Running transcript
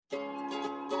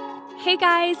Hey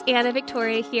guys, Anna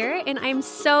Victoria here, and I'm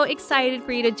so excited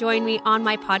for you to join me on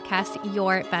my podcast,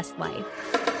 Your Best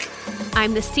Life.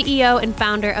 I'm the CEO and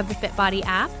founder of the FitBody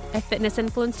app, a fitness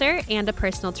influencer, and a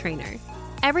personal trainer.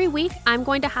 Every week, I'm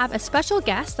going to have a special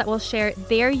guest that will share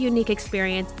their unique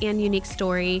experience and unique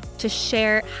story to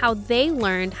share how they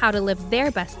learned how to live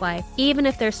their best life, even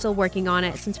if they're still working on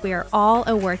it, since we are all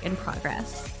a work in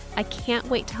progress. I can't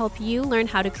wait to help you learn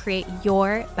how to create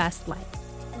your best life.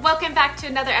 Welcome back to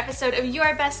another episode of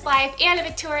Your Best Life. Anna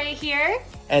Victoria here.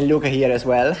 And Luca here as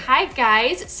well. Hi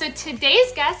guys. So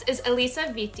today's guest is Elisa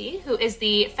Vitti, who is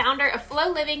the founder of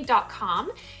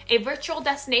FlowLiving.com, a virtual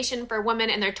destination for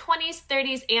women in their 20s,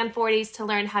 30s, and 40s to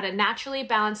learn how to naturally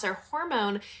balance their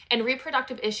hormone and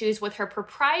reproductive issues with her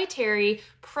proprietary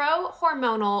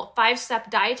pro-hormonal 5-step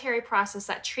dietary process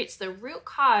that treats the root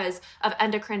cause of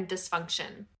endocrine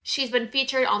dysfunction. She's been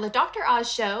featured on the Dr.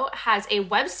 Oz show, has a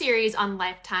web series on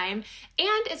Lifetime,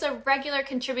 and is a regular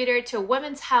contributor to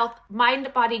Women's Health,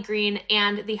 Mind Body Green,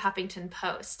 and the Huffington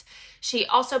Post. She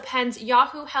also pens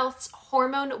Yahoo Health's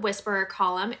Hormone Whisperer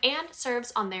column and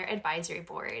serves on their advisory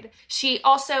board. She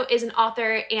also is an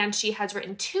author, and she has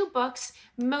written 2 books,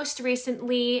 most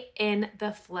recently In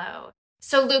the Flow.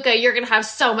 So Luca, you're going to have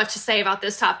so much to say about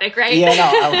this topic, right? Yeah,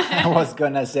 no, I was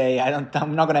going to say, I'm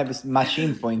not going to have much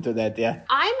info into that, yeah.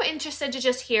 I'm interested to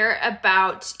just hear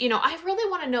about, I really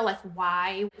want to know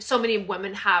why so many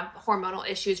women have hormonal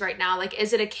issues right now.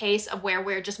 Is it a case of where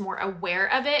we're just more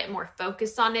aware of it, more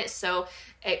focused on it, so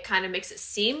it kind of makes it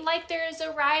seem like there's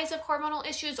a rise of hormonal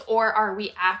issues, or are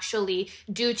we actually,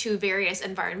 due to various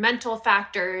environmental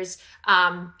factors,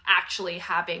 actually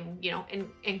having,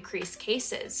 increased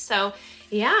cases? So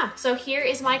here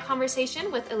is my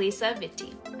conversation with Elisa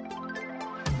Vitti.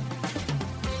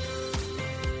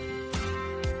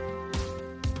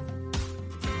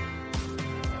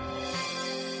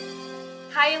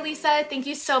 Hi, Elisa. Thank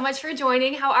you so much for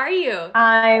joining. How are you?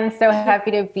 I'm so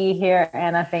happy to be here,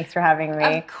 Anna. Thanks for having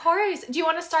me. Of course. Do you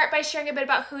want to start by sharing a bit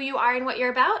about who you are and what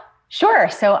you're about? Sure.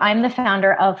 So I'm the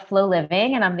founder of Flow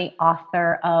Living, and I'm the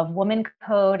author of Woman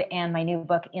Code and my new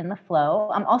book, In the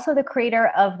Flow. I'm also the creator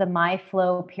of the My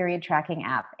Flow period tracking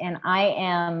app, and I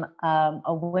am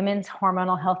a women's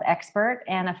hormonal health expert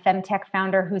and a femtech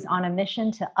founder who's on a mission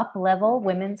to up-level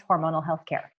women's hormonal health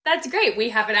care. That's great. We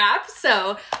have an app,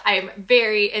 so I'm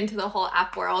very into the whole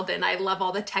app world, and I love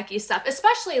all the techie stuff,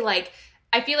 especially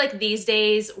I feel like these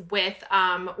days with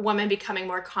women becoming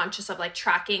more conscious of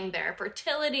tracking their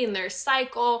fertility and their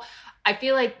cycle, I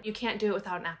feel like you can't do it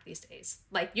without an app these days.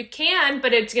 You can,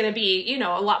 but it's going to be, a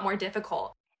lot more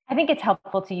difficult. I think it's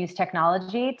helpful to use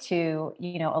technology to,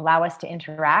 allow us to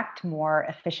interact more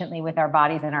efficiently with our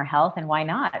bodies and our health. And why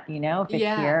not? If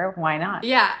it's here, why not?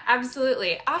 Yeah,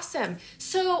 absolutely. Awesome.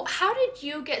 So how did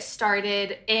you get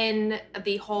started in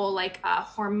the whole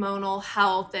hormonal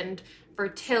health and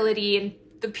fertility and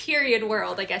the period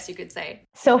world, I guess you could say?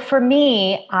 So for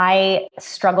me, I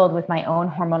struggled with my own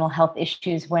hormonal health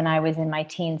issues when I was in my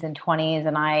teens and 20s.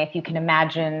 And if you can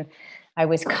imagine, I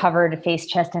was covered face,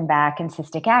 chest, and back in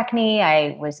cystic acne.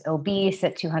 I was obese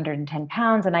at 210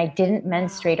 pounds, and I didn't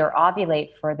menstruate or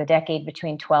ovulate for the decade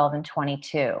between 12 and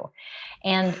 22.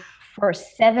 And for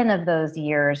 7 of those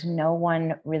years, no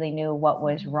one really knew what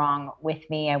was wrong with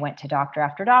me. I went to doctor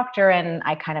after doctor, and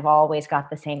I kind of always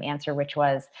got the same answer, which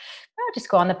was, just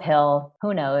go on the pill.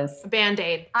 Who knows?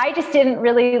 Band-Aid. I just didn't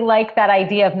really like that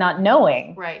idea of not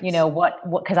knowing, right?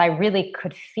 Because I really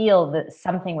could feel that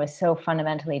something was so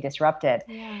fundamentally disrupted.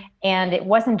 Yeah. And it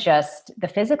wasn't just the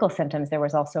physical symptoms. There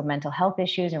was also mental health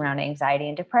issues around anxiety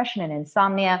and depression and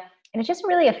insomnia. And it just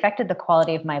really affected the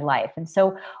quality of my life. And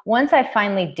so once I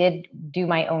finally did do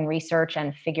my own research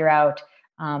and figure out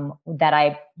that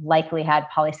I likely had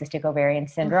polycystic ovarian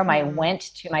syndrome, I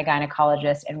went to my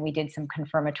gynecologist and we did some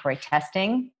confirmatory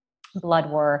testing, blood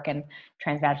work and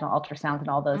transvaginal ultrasounds and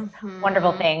all those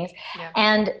wonderful things. Yeah.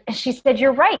 And she said,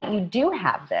 "You're right, you do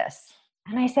have this."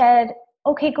 And I said,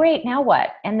 "Okay, great. Now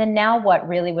what?" And then now what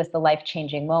really was the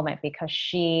life-changing moment, because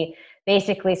she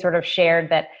basically sort of shared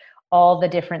that all the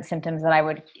different symptoms that I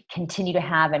would continue to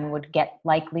have and would get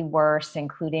likely worse,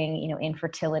 including,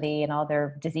 infertility and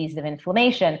other diseases of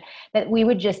inflammation, that we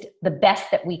would the best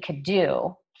that we could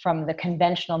do from the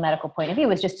conventional medical point of view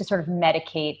was just to sort of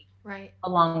medicate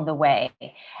along the way.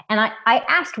 And I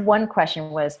asked one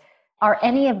question was, are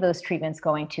any of those treatments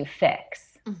going to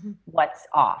fix what's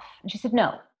off? And she said,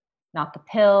 no, not the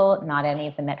pill, not any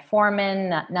of the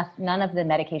metformin, none of the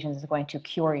medications is going to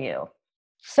cure you.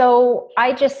 So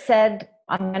I just said,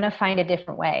 I'm going to find a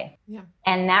different way. Yeah.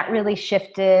 And that really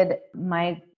shifted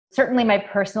certainly my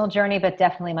personal journey, but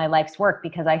definitely my life's work,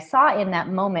 because I saw in that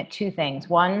moment 2 things.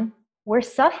 One, we're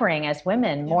suffering as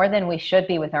women more than we should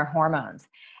be with our hormones.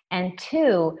 And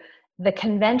two, the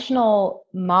conventional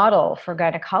model for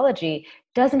gynecology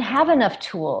doesn't have enough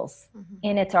tools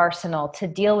in its arsenal to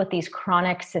deal with these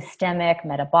chronic systemic,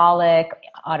 metabolic,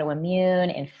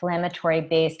 autoimmune,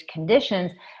 inflammatory-based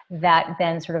conditions that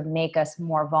then sort of make us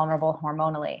more vulnerable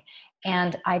hormonally.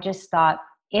 And I just thought,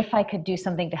 if I could do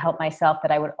something to help myself,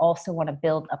 that I would also want to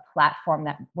build a platform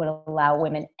that would allow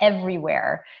women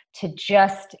everywhere to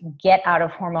just get out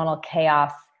of hormonal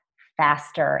chaos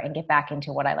faster and get back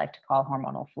into what I like to call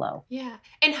hormonal flow. Yeah.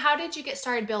 And how did you get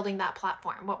started building that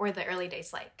platform? What were the early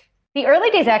days like? The early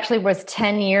days actually was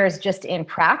 10 years just in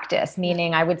practice,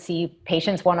 meaning I would see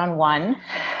patients one-on-one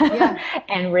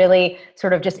and really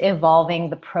sort of just evolving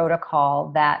the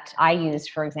protocol that I used,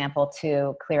 for example,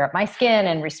 to clear up my skin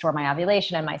and restore my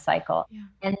ovulation and my cycle. Yeah.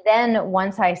 And then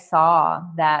once I saw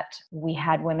that we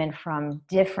had women from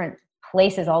different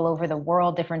places all over the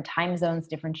world, different time zones,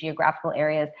 different geographical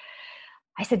areas,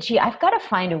 I said, gee, I've got to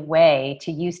find a way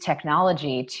to use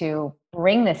technology to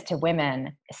bring this to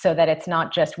women so that it's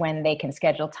not just when they can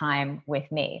schedule time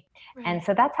with me. Right. And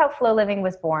so that's how Flow Living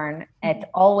was born. It's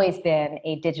always been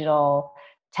a digital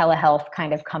telehealth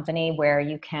kind of company where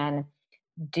you can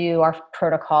do our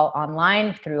protocol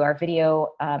online through our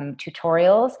video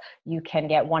tutorials. You can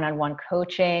get one-on-one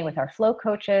coaching with our Flow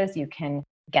coaches. You can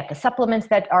get the supplements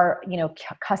that are,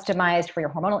 customized for your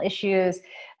hormonal issues.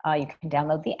 You can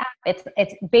download the app.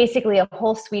 It's basically a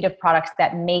whole suite of products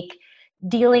that make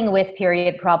dealing with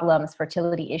period problems,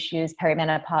 fertility issues,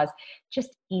 perimenopause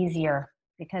just easier,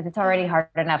 because it's already hard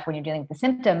enough when you're dealing with the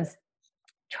symptoms,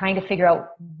 trying to figure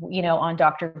out, on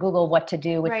Dr. Google what to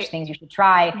do, which things you should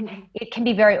try. It can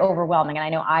be very overwhelming. And I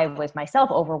know I was myself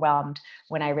overwhelmed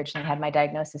when I originally had my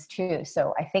diagnosis too.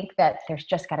 So I think that there's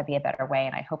just got to be a better way.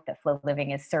 And I hope that Flow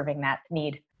Living is serving that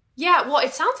need. Yeah, well,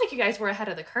 it sounds like you guys were ahead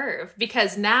of the curve,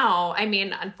 because now,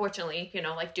 unfortunately,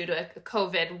 due to a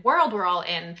COVID world, we're all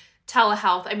in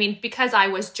telehealth. Because I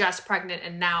was just pregnant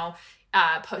and now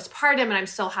postpartum and I'm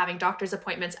still having doctor's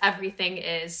appointments, everything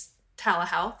is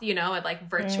telehealth, and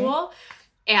virtual.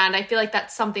 And I feel like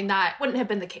that's something that wouldn't have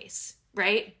been the case,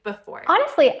 right? Before.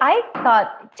 Honestly, I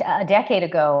thought a decade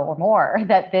ago or more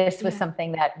that this was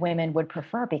something that women would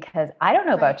prefer, because I don't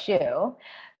know about you,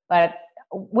 but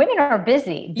women are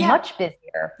busy, much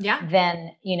busier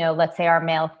than, let's say our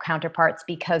male counterparts,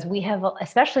 because we have,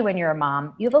 especially when you're a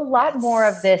mom, you have a lot more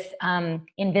of this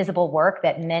invisible work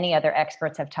that many other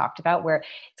experts have talked about, where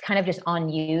it's kind of just on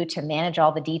you to manage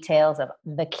all the details of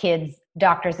the kids,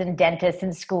 doctors and dentists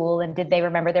in school, and did they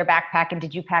remember their backpack, and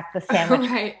did you pack the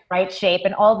sandwich right shape,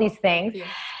 and all these things. Yeah.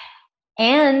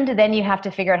 And then you have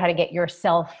to figure out how to get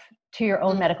yourself to your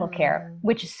own medical care,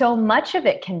 which so much of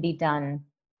it can be done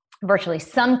virtually.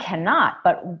 Some cannot,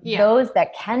 but those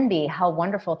that can be, how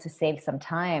wonderful to save some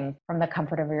time from the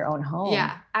comfort of your own home.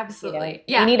 Yeah, absolutely.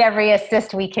 We need every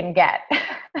assist we can get.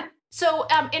 So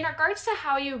in regards to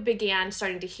how you began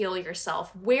starting to heal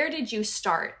yourself, where did you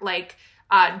start?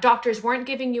 Doctors weren't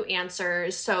giving you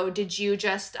answers. So did you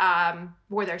just,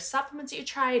 were there supplements that you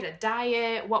tried, a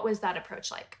diet? What was that approach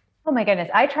like? Oh my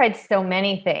goodness. I tried so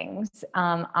many things.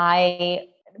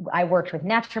 I worked with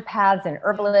naturopaths and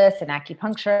herbalists and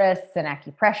acupuncturists and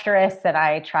acupressurists, and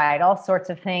I tried all sorts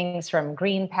of things, from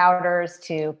green powders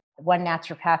to one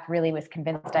naturopath really was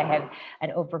convinced I had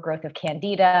an overgrowth of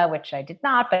candida, which I did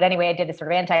not. But anyway, I did a sort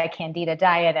of anti-candida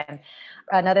diet, and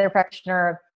another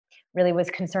practitioner really was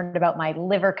concerned about my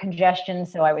liver congestion.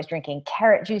 So I was drinking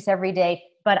carrot juice every day,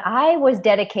 but I was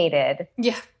dedicated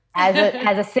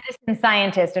as a citizen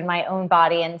scientist in my own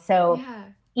body. And so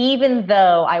even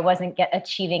though I wasn't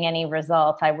achieving any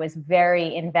results, I was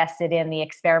very invested in the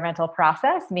experimental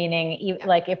process, meaning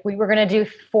like if we were going to do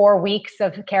 4 weeks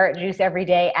of carrot juice every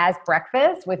day as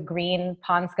breakfast with green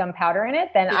pond scum powder in it,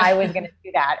 then I was going to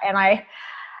do that. And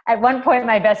at one point,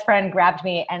 my best friend grabbed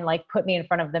me and put me in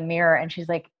front of the mirror, and she's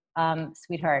like,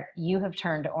 sweetheart, you have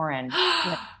turned orange,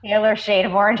 paler shade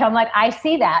of orange. I'm like, I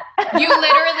see that. You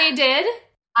literally did?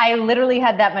 I literally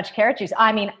had that much carrot juice.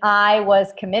 I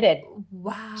was committed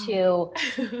to,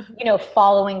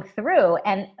 following through.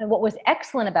 And what was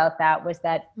excellent about that was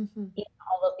that in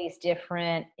all of these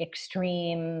different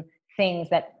extreme things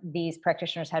that these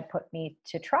practitioners had put me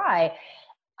to try,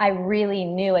 I really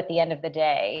knew at the end of the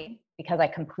day, because I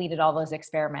completed all those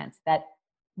experiments, that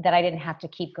I didn't have to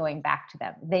keep going back to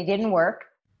them. They didn't work.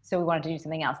 So we wanted to do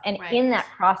something else. And in that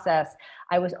process,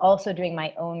 I was also doing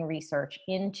my own research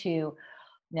into,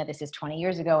 this is 20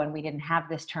 years ago and we didn't have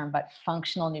this term, but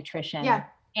functional nutrition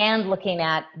and looking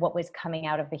at what was coming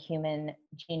out of the Human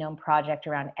Genome Project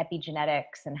around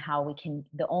epigenetics and how we can,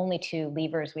 the only two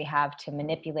levers we have to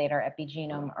manipulate our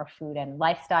epigenome are food and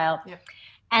lifestyle. Yep.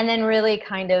 And then really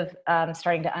kind of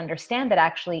starting to understand that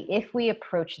actually, if we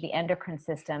approach the endocrine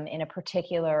system in a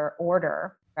particular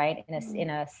order, right, in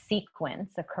a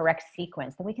sequence, a correct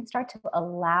sequence, then we can start to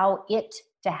allow it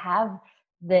to have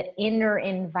the inner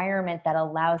environment that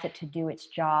allows it to do its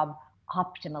job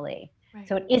optimally. Right.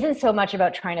 So it isn't so much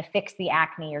about trying to fix the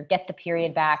acne or get the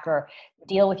period back or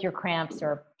deal with your cramps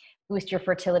or boost your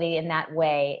fertility in that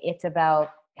way. It's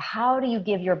about how do you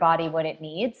give your body what it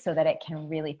needs so that it can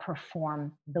really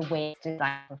perform the way it's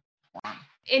designed to perform.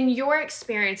 In your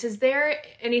experience, is there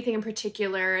anything in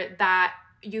particular that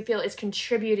you feel is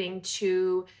contributing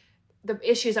to the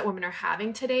issues that women are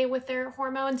having today with their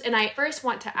hormones? And I first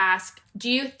want to ask,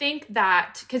 do you think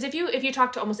that, because if you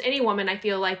talk to almost any woman, I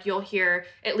feel like you'll hear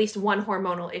at least one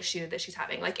hormonal issue that she's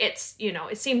having. Like it's,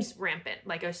 it seems rampant,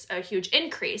 like a huge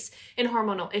increase in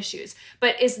hormonal issues.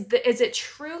 But is it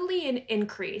truly an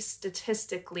increase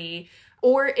statistically,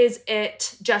 or is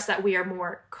it just that we are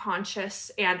more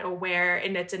conscious and aware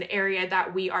and it's an area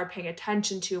that we are paying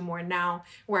attention to more now,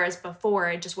 whereas before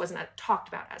it just wasn't talked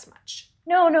about as much?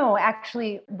 No,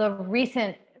 actually, the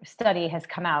recent study has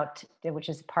come out, which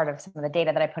is part of some of the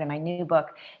data that I put in my new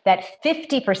book, that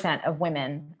 50% of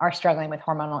women are struggling with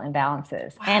hormonal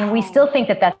imbalances. Wow. And we still think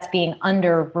that that's being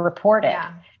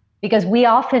underreported because we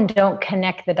often don't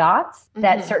connect the dots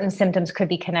that certain symptoms could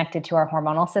be connected to our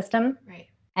hormonal system. Right.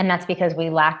 And that's because we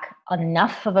lack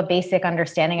enough of a basic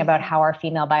understanding about how our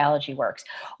female biology works.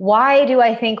 Why do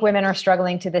I think women are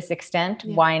struggling to this extent?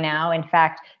 Yeah. Why now? In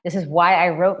fact, this is why I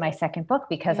wrote my second book,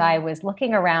 because I was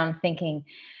looking around thinking,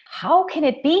 how can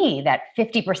it be that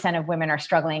 50% of women are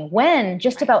struggling when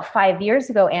just about 5 years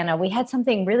ago, Anna, we had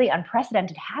something really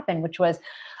unprecedented happen, which was,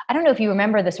 I don't know if you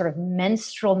remember the sort of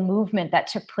menstrual movement that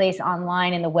took place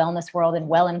online in the wellness world and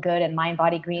Well and Good and Mind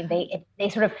Body Green. They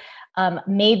sort of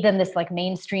made them this like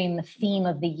mainstream theme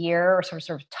of the year or sort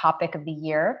of topic of the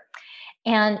year.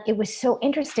 And it was so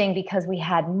interesting because we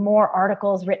had more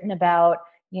articles written about,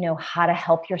 how to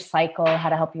help your cycle, how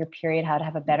to help your period, how to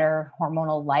have a better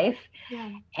hormonal life.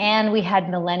 Yeah. And we had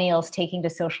millennials taking to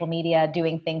social media,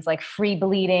 doing things like free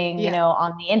bleeding,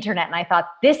 on the internet. And I thought,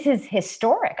 this is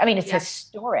historic. I mean, it's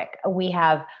historic. We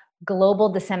have global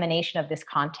dissemination of this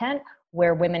content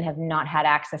where women have not had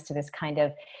access to this kind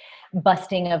of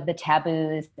busting of the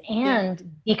taboos and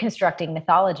deconstructing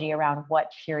mythology around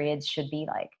what periods should be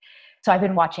like. So I've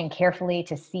been watching carefully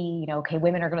to see, okay,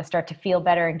 women are going to start to feel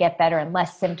better and get better and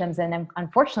less symptoms. And then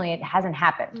unfortunately, it hasn't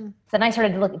happened. So then I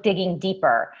started digging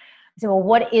deeper. So, well,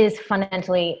 what is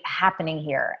fundamentally happening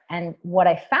here? And what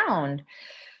I found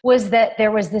was that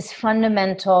there was this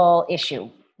fundamental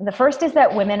issue. The first is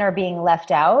that women are being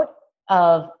left out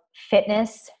of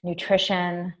fitness,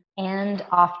 nutrition, and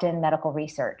often medical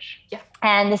research. Yeah.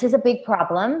 And this is a big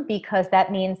problem because that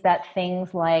means that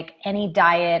things like any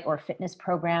diet or fitness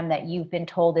program that you've been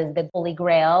told is the holy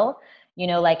grail,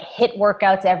 like HIIT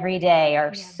workouts every day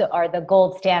are the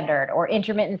gold standard, or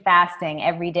intermittent fasting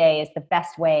every day is the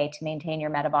best way to maintain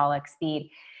your metabolic speed.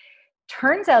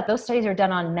 Turns out those studies are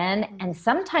done on men and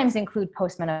sometimes include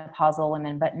postmenopausal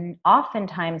women, but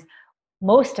oftentimes,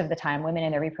 most of the time, women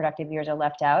in their reproductive years are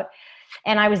left out.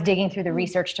 And I was digging through the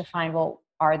research to find, well,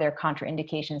 are there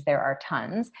contraindications? There are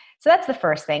tons. So that's the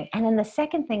first thing. And then the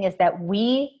second thing is that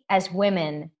we as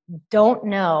women don't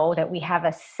know that we have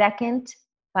a second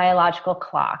biological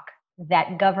clock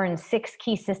that governs 6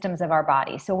 key systems of our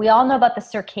body. So we all know about the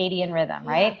circadian rhythm,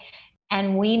 right?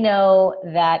 And we know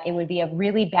that it would be a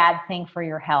really bad thing for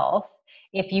your health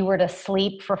if you were to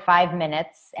sleep for 5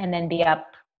 minutes and then be up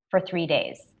for 3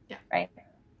 days, right?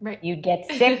 You'd get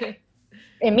sick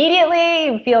immediately,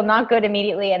 you feel not good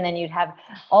immediately, and then you'd have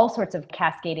all sorts of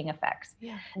cascading effects.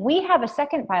 Yeah. We have a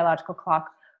second biological clock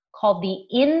called the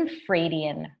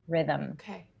infradian rhythm.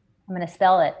 Okay. I'm going to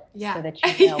spell it so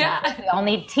that you know. We all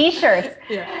need t-shirts.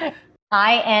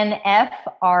 INFRADIAN,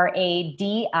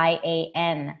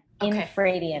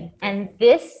 infradian. And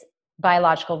this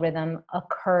biological rhythm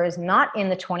occurs not in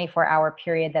the 24-hour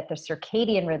period that the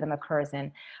circadian rhythm occurs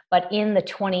in, but in the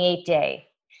 28-day.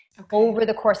 Over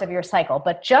the course of your cycle.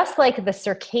 But just like the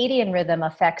circadian rhythm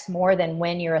affects more than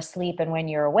when you're asleep and when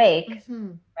you're awake,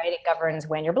 right? It governs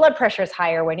when your blood pressure is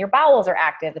higher, when your bowels are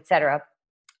active, etc.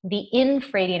 The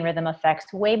infradian rhythm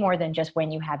affects way more than just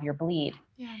when you have your bleed.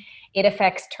 Yeah. It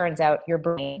affects, turns out, your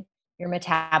brain, your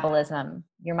metabolism,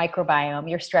 your microbiome,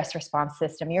 your stress response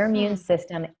system, your immune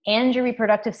system, and your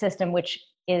reproductive system, which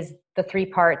is the 3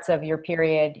 parts of your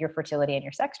period, your fertility, and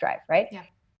your sex drive, right? Yeah.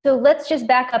 So let's just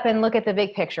back up and look at the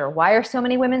big picture. Why are so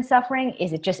many women suffering?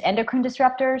 Is it just endocrine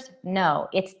disruptors? No,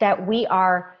 it's that we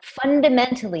are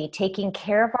fundamentally taking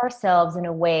care of ourselves in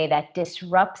a way that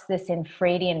disrupts this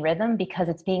infradian rhythm because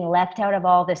it's being left out of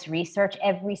all this research.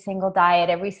 Every single diet,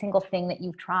 every single thing that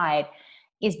you've tried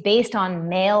is based on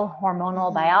male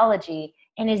hormonal biology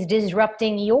and is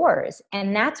disrupting yours.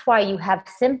 And that's why you have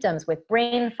symptoms with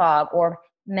brain fog or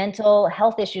mental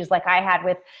health issues like I had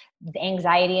with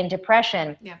anxiety and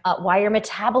depression, why your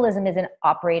metabolism isn't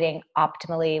operating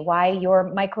optimally, why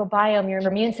your microbiome, your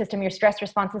immune system, your stress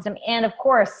response system, and of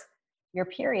course, your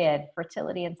period,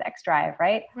 fertility, and sex drive,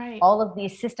 right? All of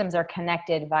these systems are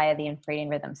connected via the infradian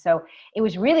rhythm. So it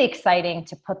was really exciting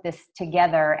to put this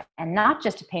together and not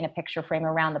just to paint a picture frame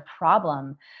around the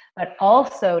problem, but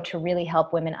also to really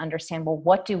help women understand, well,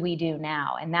 what do we do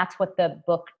now? And that's what the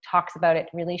book talks about. It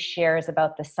really shares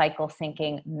about the cycle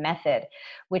syncing method,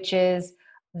 which is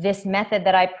this method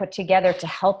that I put together to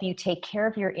help you take care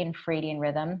of your infradian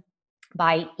rhythm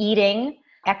by eating,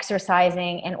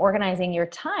 exercising, and organizing your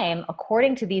time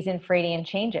according to these infradian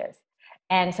changes.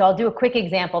 And so I'll do a quick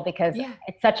example because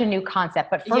it's such a new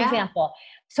concept. But for example,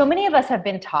 so many of us have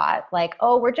been taught like,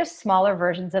 oh, we're just smaller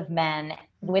versions of men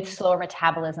with slower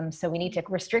metabolism. So we need to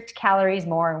restrict calories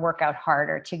more and work out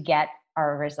harder to get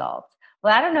our results.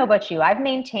 Well, I don't know about you. I've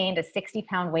maintained a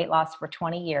 60-pound weight loss for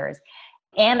 20 years.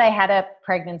 And I had a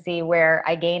pregnancy where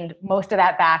I gained most of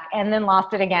that back and then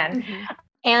lost it again.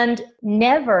 And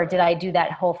never did I do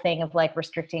that whole thing of like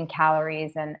restricting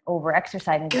calories and over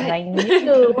exercising because I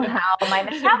knew how my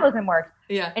metabolism worked.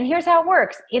 And here's how it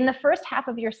works. In the first half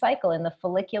of your cycle, in the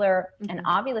follicular and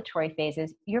ovulatory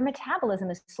phases, your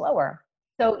metabolism is slower.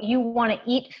 So you want to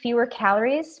eat fewer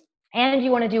calories and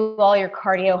you want to do all your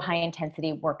cardio high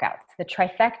intensity workouts. The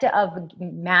trifecta of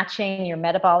matching your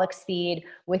metabolic speed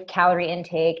with calorie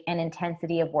intake and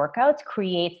intensity of workouts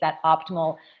creates that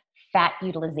optimal fat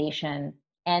utilization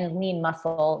and lean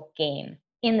muscle gain.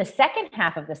 In the second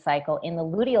half of the cycle, in the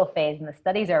luteal phase, and the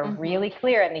studies are really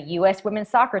clear, and the US women's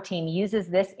soccer team uses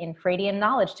this infradian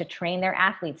knowledge to train their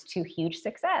athletes to huge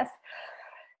success.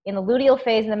 In the luteal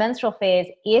phase and the menstrual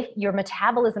phase, if your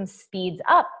metabolism speeds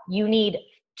up, you need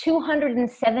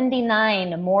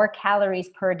 279 more calories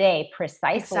per day,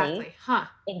 precisely.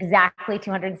 Exactly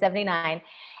 279.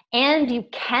 And you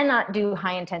cannot do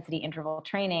high intensity interval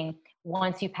training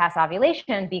once you pass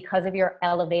ovulation because of your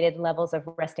elevated levels of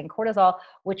resting cortisol,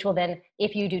 which will then,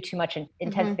 if you do too much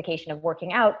intensification of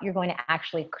working out, you're going to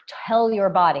actually tell your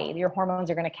body, your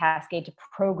hormones are going to cascade to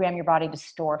program your body to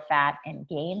store fat and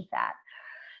gain fat.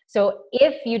 So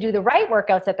if you do the right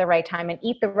workouts at the right time and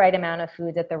eat the right amount of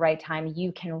foods at the right time,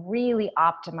 you can really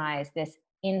optimize this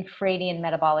infradian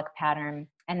metabolic pattern.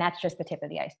 And that's just the tip of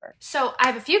the iceberg. So I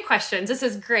have a few questions. This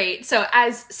is great. So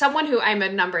as someone who I'm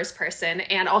a numbers person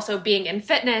and also being in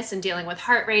fitness and dealing with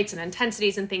heart rates and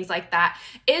intensities and things like that,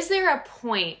 is there a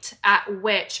point at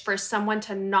which for someone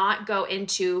to not go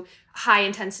into high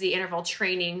intensity interval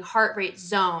training, heart rate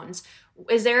zones,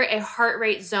 is there a heart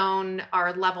rate zone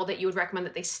or level that you would recommend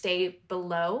that they stay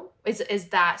below? Is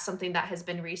that something that has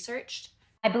been researched?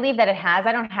 I believe that it has.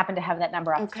 I don't happen to have that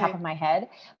number off the top of my head,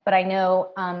 but I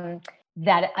know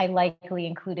that I likely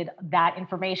included that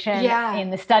information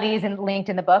in the studies and linked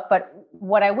in the book. But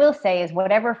what I will say is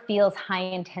whatever feels high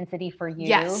intensity for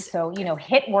you. So, you know,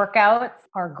 HIIT workouts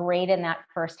are great in that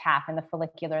first half, in the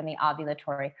follicular and the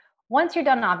ovulatory. Once you're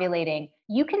done ovulating,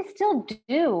 you can still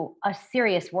do a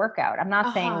serious workout. I'm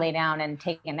not saying lay down and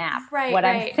take a nap. What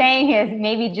I'm saying is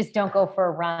maybe just don't go for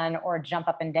a run or jump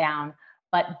up and down,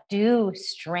 but do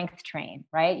strength train,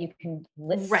 right? You can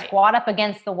squat up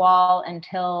against the wall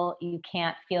until you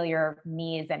can't feel your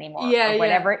knees anymore. Or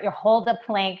whatever, you hold a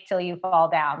plank till you fall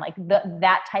down. Like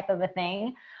that type of a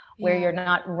thing where you're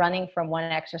not running from one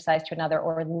exercise to another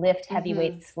or lift heavy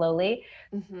weights slowly.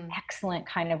 Excellent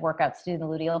kind of workouts to do in the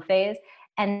luteal phase.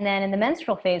 And then in the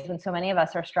menstrual phase, when so many of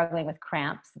us are struggling with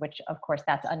cramps, which of course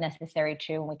that's unnecessary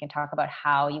too, and we can talk about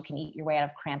how you can eat your way out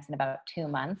of cramps in about 2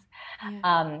 months.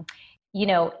 You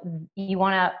know, you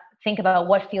want to think about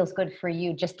what feels good for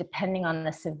you, just depending on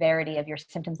the severity of your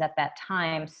symptoms at that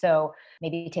time. So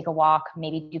maybe take a walk,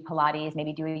 maybe do Pilates,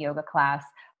 maybe do a yoga class,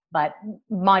 but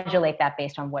modulate that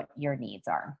based on what your needs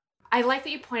are. I like that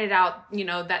you pointed out, you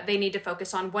know, that they need to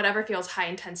focus on whatever feels high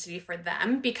intensity for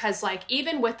them, because like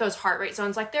even with those heart rate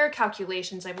zones, like there are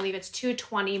calculations, I believe it's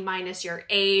 220 minus your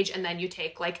age. And then you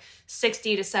take like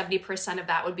 60 to 70% of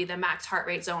that would be the max heart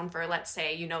rate zone for, let's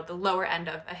say, you know, the lower end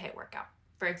of a HIIT workout.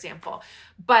 for example.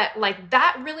 But like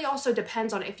that really also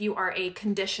depends on if you are a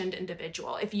conditioned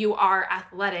individual, if you are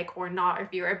athletic or not, or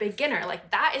if you're a beginner,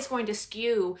 like that is going to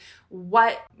skew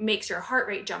what makes your heart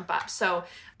rate jump up. So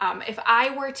if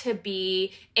I were to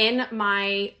be in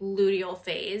my luteal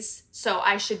phase, so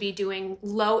I should be doing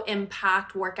low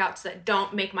impact workouts that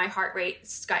don't make my heart rate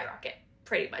skyrocket,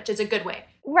 pretty much. It's a good way.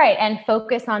 Right. And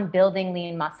focus on building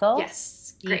lean muscle.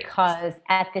 Yes. Great. Because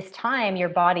at this time, your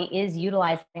body is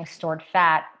utilizing stored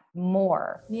fat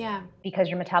more. Yeah. Because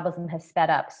your metabolism has sped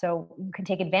up. So you can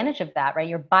take advantage of that, right?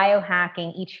 You're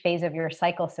biohacking each phase of your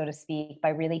cycle, so to speak, by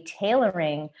really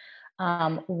tailoring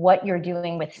what you're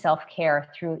doing with self-care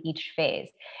through each phase.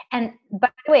 And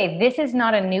by the way, this is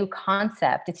not a new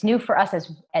concept. It's new for us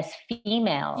as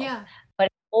females. Yeah.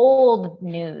 But old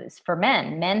news for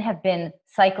men. Men have been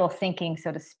cycle syncing,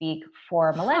 so to speak,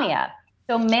 for millennia.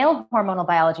 So male hormonal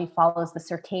biology follows the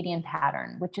circadian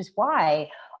pattern, which is why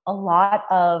a lot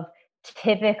of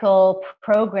typical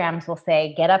programs will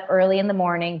say, get up early in the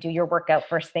morning, do your workout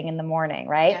first thing in the morning,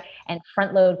 right? Yeah. And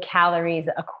front load calories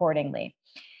accordingly.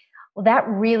 Well, that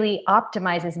really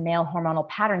optimizes male hormonal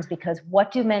patterns, because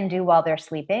what do men do while they're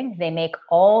sleeping? They make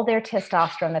all their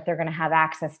testosterone that they're going to have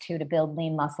access to build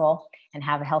lean muscle and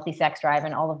have a healthy sex drive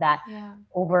and all of that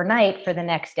overnight for the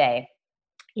next day.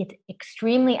 It's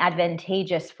extremely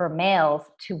advantageous for males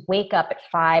to wake up at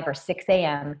 5 or 6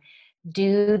 a.m.,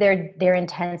 do their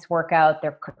intense workout,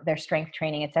 their strength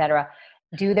training, et cetera,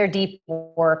 do their deep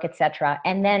work, et cetera.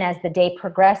 And then as the day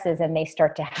progresses and they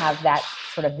start to have that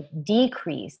sort of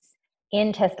decrease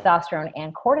in testosterone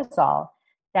and cortisol,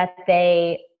 that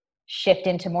they shift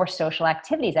into more social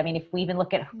activities. I mean, if we even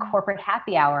look at corporate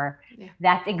happy hour,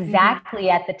 that's exactly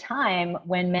at the time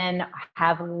when men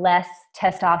have less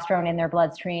testosterone in their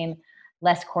bloodstream,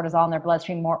 less cortisol in their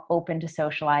bloodstream, more open to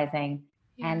socializing.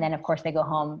 And then, of course, they go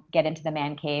home, get into the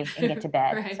man cave and get to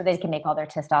bed so they can make all their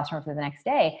testosterone for the next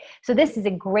day. So this is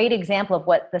a great example of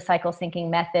what the cycle syncing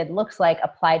method looks like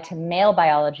applied to male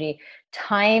biology,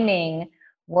 timing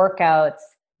workouts,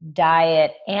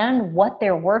 diet, and what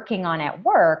they're working on at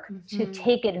work to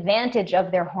take advantage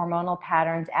of their hormonal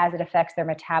patterns as it affects their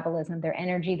metabolism, their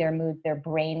energy, their mood, their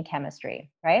brain chemistry,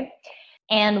 right?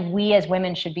 And we as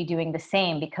women should be doing the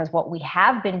same, because what we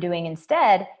have been doing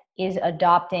instead is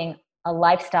adopting a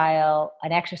lifestyle,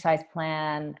 an exercise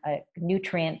plan, a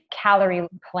nutrient calorie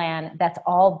plan that's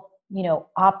all,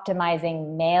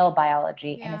 optimizing male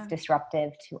biology, and it's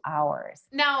disruptive to ours.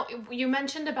 Now, you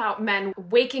mentioned about men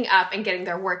waking up and getting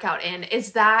their workout in.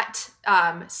 Is that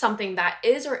something that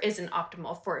is or isn't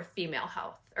optimal for female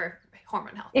health or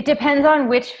hormone health? It depends on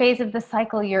which phase of the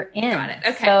cycle you're in. Got it.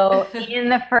 Okay. So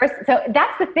so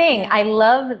that's the thing. I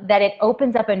love that it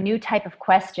opens up a new type of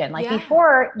question. Like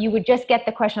before, you would just get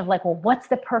the question of like, well, what's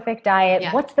the perfect diet?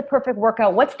 Yeah. What's the perfect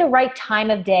workout? What's the right time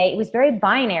of day? It was very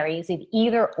binary. It was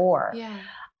either or. Yeah.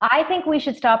 I think we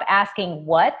should stop asking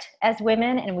what as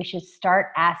women, and we should start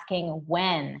asking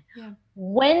when. Yeah.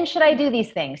 When should I do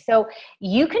these things? So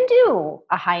you can do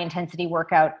a high intensity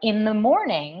workout in the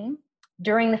morning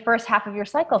during the first half of your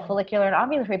cycle, follicular and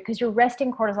ovulatory, because your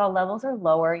resting cortisol levels are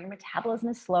lower, your metabolism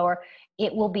is slower.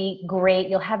 It will be great.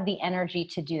 You'll have the energy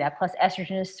to do that. Plus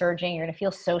estrogen is surging. You're going to feel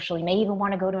social. You may even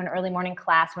want to go to an early morning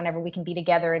class whenever we can be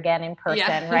together again in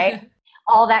person, right?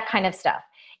 All that kind of stuff.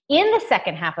 In the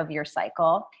second half of your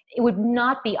cycle, it would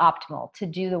not be optimal to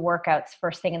do the workouts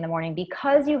first thing in the morning,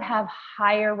 because you have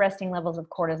higher resting levels of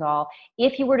cortisol.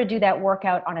 If you were to do that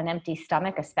workout on an empty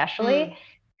stomach, especially,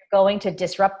 going to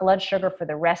disrupt blood sugar for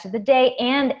the rest of the day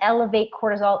and elevate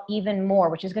cortisol even more,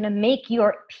 which is going to make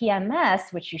your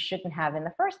PMS, which you shouldn't have in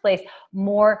the first place,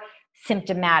 more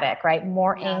symptomatic, right?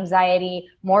 More anxiety,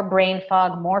 more brain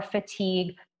fog, more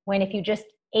fatigue. When if you just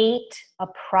ate a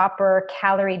proper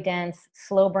calorie-dense,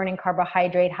 slow-burning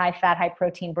carbohydrate, high-fat,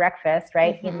 high-protein breakfast,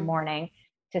 right, in the morning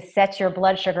to set your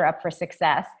blood sugar up for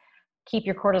success, keep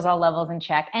your cortisol levels in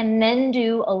check, and then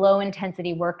do a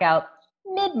low-intensity workout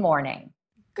mid-morning.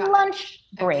 Lunch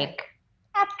break,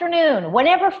 afternoon,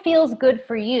 whatever feels good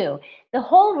for you. The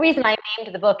whole reason I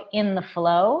named the book In the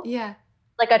Flow,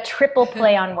 like a triple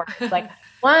play on words. Like,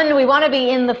 one, we want to be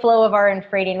in the flow of our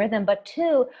infradian rhythm, but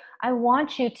two, I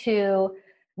want you to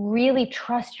really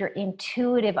trust your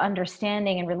intuitive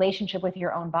understanding and relationship with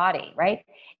your own body, right?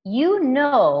 You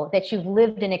know that you've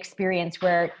lived an experience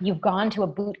where you've gone to a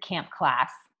boot camp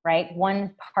class, right?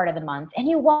 One part of the month, and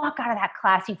you walk out of that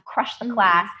class, you've crushed the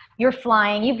class, you're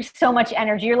flying, you've so much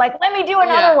energy. You're like, let me do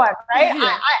another one, right?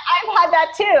 I've had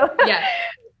that too.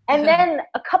 And then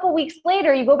a couple weeks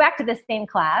later, you go back to the same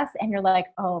class and you're like,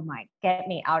 oh my, get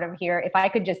me out of here. If I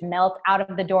could just melt out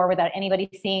of the door without anybody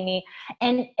seeing me.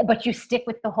 But you stick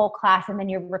with the whole class, and then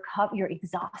you're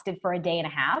exhausted for a day and a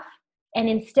half. And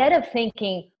instead of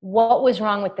thinking what was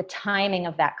wrong with the timing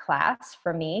of that class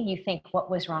for me, you think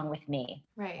what was wrong with me,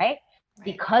 right?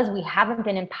 Because we haven't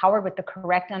been empowered with the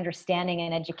correct understanding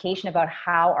and education about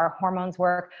how our hormones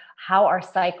work, how our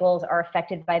cycles are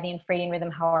affected by the infradian rhythm,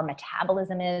 how our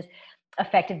metabolism is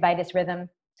affected by this rhythm.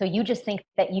 So you just think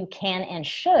that you can and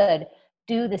should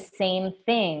do the same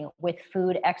thing with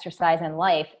food, exercise, and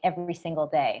life every single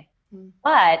day.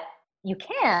 But you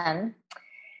can.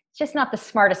 It's just not the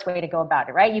smartest way to go about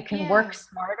it, right? You can work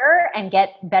smarter and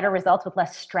get better results with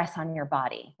less stress on your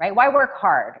body, right? Why work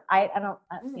hard? I don't,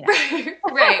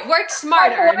 Right. Work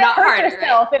smarter, not harder.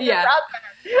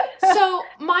 So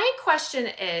my question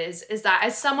is that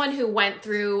as someone who went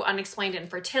through unexplained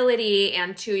infertility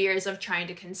and 2 years of trying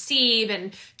to conceive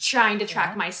and trying to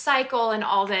track my cycle and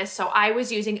all this, so I was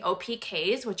using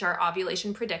OPKs, which are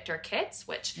ovulation predictor kits,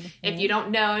 which if you don't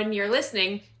know and you're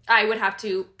listening, I would have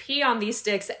to pee on these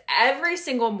sticks every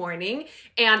single morning,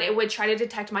 and it would try to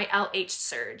detect my LH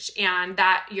surge. And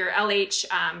that your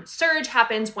LH surge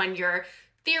happens when you're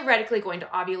theoretically going to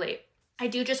ovulate. I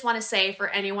do just want to say, for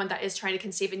anyone that is trying to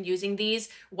conceive and using these,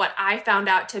 what I found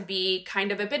out to be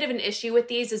kind of a bit of an issue with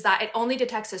these is that it only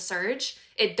detects a surge.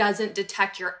 It doesn't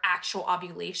detect your actual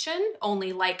ovulation,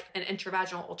 only like an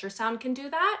intravaginal ultrasound can do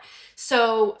that.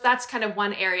 So that's kind of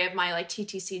one area of my like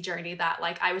TTC journey that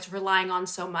like I was relying on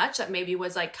so much that maybe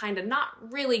was like kind of not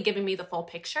really giving me the full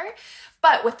picture.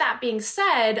 But with that being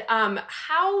said,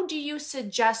 how do you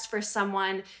suggest for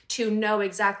someone to know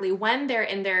exactly when they're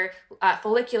in their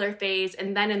follicular phase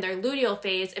and then in their luteal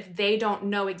phase if they don't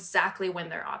know exactly when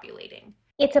they're ovulating?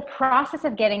 It's a process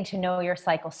of getting to know your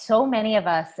cycle. So many of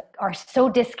us are so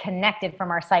disconnected from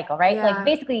our cycle, right? Yeah. Like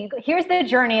basically, here's the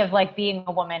journey of like being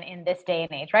a woman in this day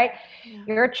and age, right? Yeah.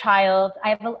 You're a child.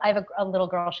 I have a little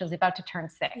girl. She's about to turn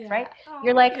 6, right? Oh,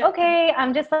 you're like, okay,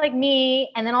 I'm just like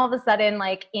me. And then all of a sudden,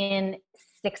 like in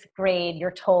 6th grade, you're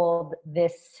told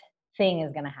this thing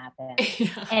is going to happen.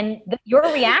 And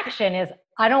your reaction is,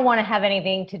 I don't want to have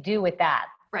anything to do with that.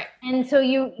 Right. And so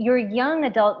your young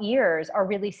adult years are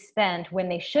really spent when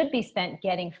they should be spent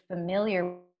getting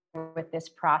familiar with this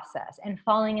process and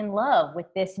falling in love with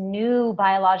this new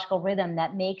biological rhythm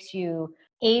that makes you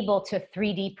able to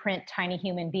 3D print tiny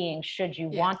human beings should you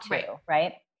want to,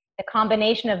 right? The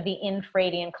combination of the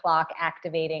infradian clock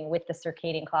activating with the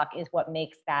circadian clock is what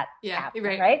makes that happen,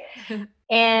 right?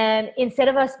 And instead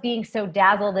of us being so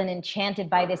dazzled and enchanted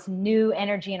by this new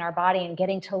energy in our body and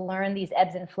getting to learn these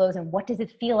ebbs and flows and what does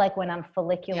it feel like when I'm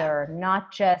follicular,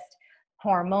 not just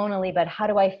hormonally, but how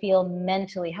do I feel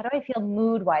mentally? How do I feel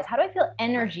mood-wise? How do I feel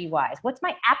energy-wise? What's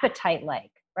my appetite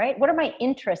like, right? What are my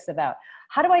interests about?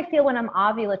 How do I feel when I'm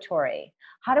ovulatory?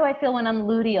 How do I feel when I'm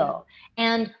luteal?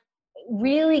 And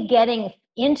really getting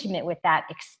intimate with that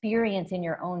experience in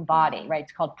your own body, right?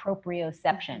 It's called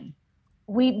proprioception.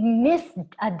 We miss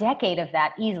a decade of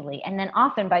that easily. And then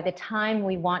often by the time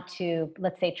we want to,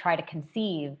 let's say, try to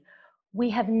conceive, we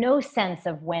have no sense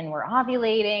of when we're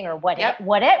ovulating or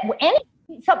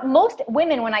most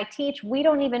women, when I teach, we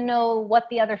don't even know what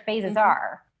the other phases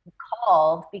are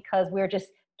called because we're just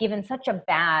given such a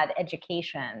bad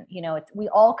education. You know, we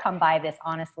all come by this,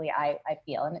 honestly, I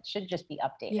feel, and it should just be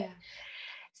updated. Yeah.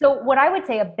 So what I would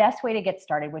say a best way to get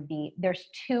started would be, there's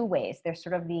 2 ways. There's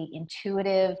sort of the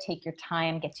intuitive, take your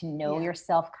time, get to know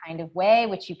yourself kind of way,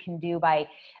 which you can do by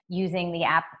using the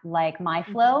app like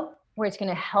MyFlow, where it's going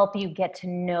to help you get to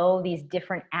know these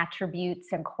different attributes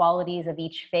and qualities of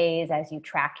each phase as you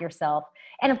track yourself.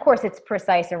 And of course, it's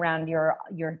precise around your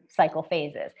cycle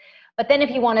phases. But then if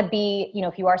you want to be,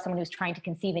 if you are someone who's trying to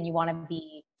conceive and you want to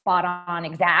be spot on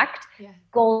exact,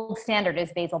 gold standard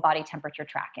is basal body temperature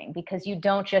tracking, because you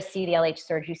don't just see the LH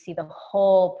surge, you see the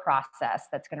whole process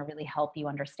that's going to really help you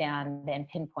understand and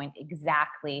pinpoint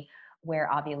exactly where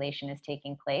ovulation is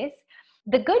taking place.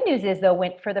 The good news is, though,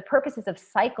 for the purposes of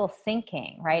cycle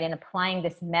syncing, right, and applying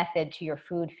this method to your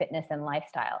food, fitness, and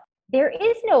lifestyle, there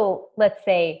is no, let's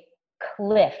say,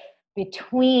 cliff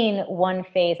between one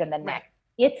phase and the next.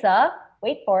 It's a,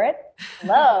 wait for it,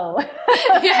 low.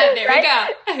 There we go.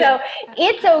 So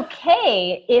it's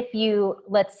okay if you,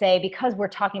 let's say, because we're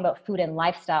talking about food and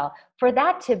lifestyle, for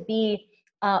that to be,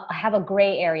 have a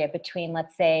gray area between,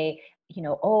 let's say,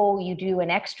 you do an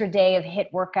extra day of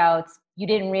HIIT workouts, you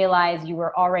didn't realize you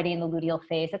were already in the luteal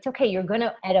phase. That's okay. You're going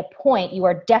to, at a point, you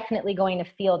are definitely going to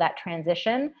feel that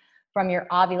transition from your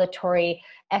ovulatory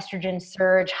estrogen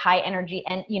surge, high energy,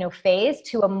 and phase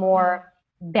to a more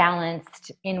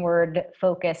balanced, inward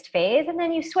focused phase, and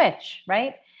then you switch,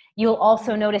 right? You'll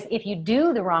also notice if you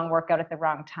do the wrong workout at the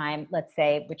wrong time, let's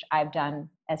say, which I've done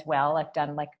as well. I've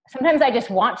done like, sometimes I just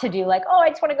want to do like, oh, I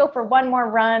just want to go for one more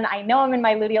run. I know I'm in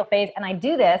my luteal phase and I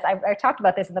do this. I talked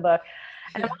about this in the book,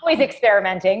 and I'm always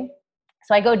experimenting.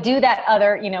 So I go do that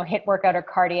other, HIIT workout or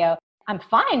cardio. I'm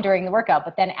fine during the workout,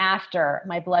 but then after,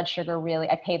 my blood sugar really,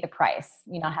 I pay the price.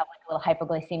 I have like a little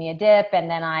hypoglycemia dip, and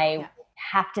then I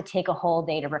have to take a whole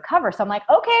day to recover. So I'm like,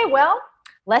 okay, well,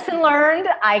 lesson learned.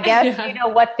 I guess,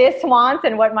 what this wants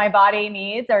and what my body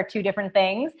needs are two different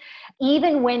things.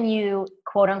 Even when you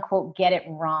quote unquote get it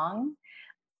wrong,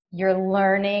 you're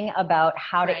learning about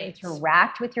how to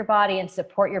interact with your body and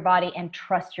support your body and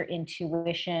trust your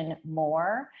intuition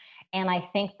more. And I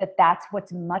think that that's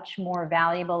what's much more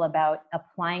valuable about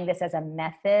applying this as a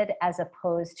method, as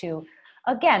opposed to,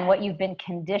 again, what you've been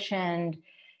conditioned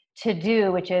to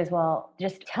do, which is, well,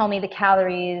 just tell me the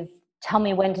calories, tell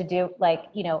me when to do,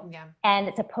 and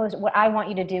it's opposed. What I want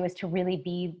you to do is to really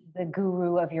be the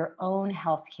guru of your own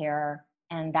healthcare.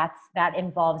 And that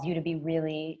involves you to be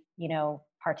really,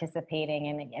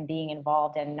 participating and being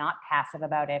involved and not passive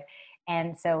about it.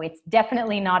 And so it's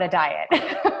definitely not a diet.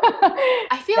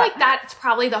 I feel like that's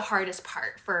probably the hardest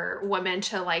part for women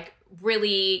to like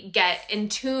really get in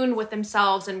tune with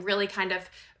themselves and really kind of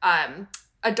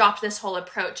adopt this whole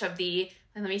approach of the,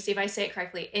 and let me see if I say it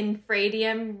correctly,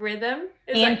 infradian rhythm.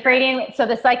 So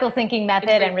the cycle syncing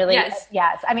method, and really, yes.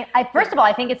 I mean, first of all,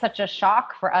 I think it's such a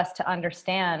shock for us to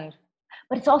understand,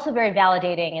 but it's also very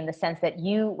validating in the sense that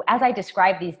as I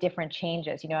describe these different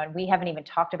changes, and we haven't even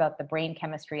talked about the brain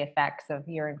chemistry effects of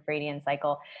your infradian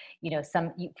cycle.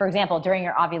 For example, during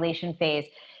your ovulation phase,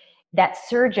 that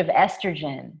surge of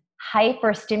estrogen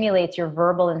hyper-stimulates your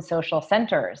verbal and social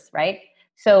centers, right?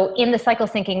 So in the cycle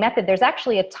syncing method, there's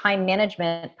actually a time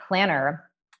management planner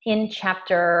in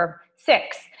chapter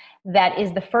 6 that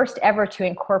is the first ever to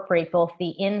incorporate both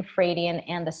the infradian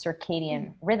and the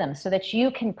circadian rhythm so that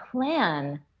you can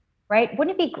plan, right?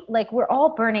 Wouldn't it be like we're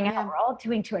all burning out, we're all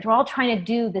doing too much, we're all trying to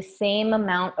do the same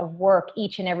amount of work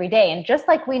each and every day. And just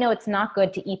like we know it's not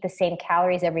good to eat the same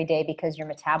calories every day because your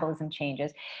metabolism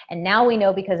changes. And now we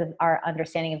know because of our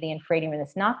understanding of the infradian rhythm,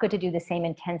 it's not good to do the same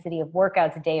intensity of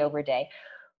workouts day over day.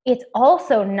 It's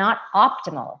also not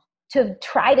optimal to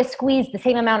try to squeeze the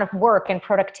same amount of work and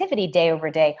productivity day over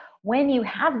day when you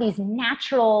have these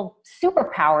natural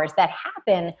superpowers that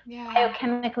happen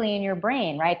biochemically in your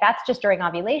brain, right? That's just during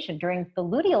ovulation. During the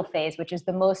luteal phase, which is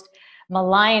the most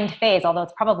maligned phase, although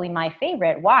it's probably my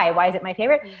favorite. Why? Why is it my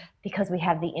favorite? Because we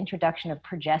have the introduction of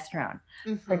progesterone.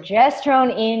 Mm-hmm.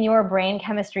 Progesterone in your brain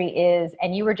chemistry is,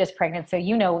 and you were just pregnant, so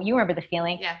you remember the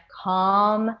feeling,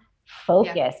 calm,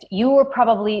 focused. You were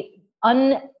probably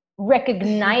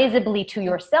unrecognizably to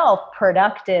yourself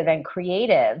productive and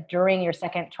creative during your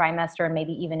second trimester and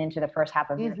maybe even into the first half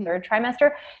of your third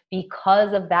trimester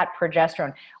because of that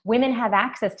progesterone. Women have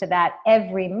access to that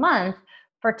every month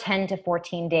for 10 to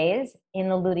 14 days in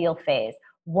the luteal phase.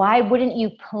 Why wouldn't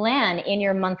you plan in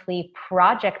your monthly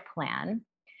project plan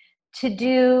to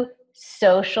do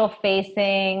social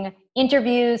facing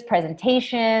interviews,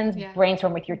 presentations,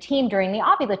 brainstorm with your team during the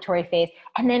ovulatory phase,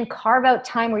 and then carve out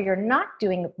time where you're not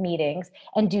doing meetings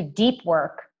and do deep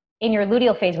work in your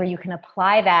luteal phase where you can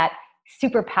apply that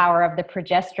superpower of the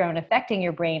progesterone affecting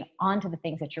your brain onto the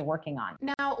things that you're working on.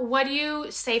 Now, what do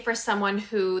you say for someone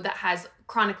that has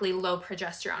chronically low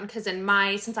progesterone? Because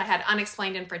since I had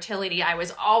unexplained infertility, I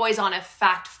was always on a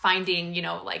fact finding,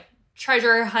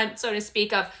 treasure hunt, so to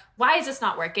speak, of why is this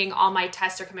not working? All my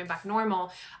tests are coming back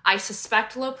normal. I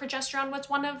suspect low progesterone was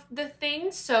one of the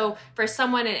things. So for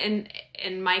someone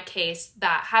in my case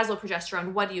that has low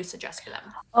progesterone, what do you suggest for them?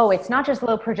 Oh, it's not just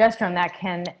low progesterone that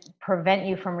can prevent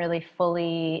you from really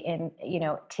fully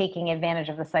taking advantage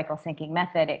of the cycle syncing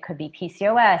method. It could be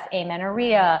PCOS,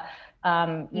 amenorrhea,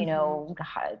 adrenal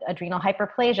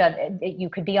hyperplasia. You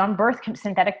could be on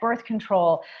synthetic birth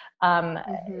control.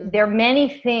 There are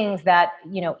many things that,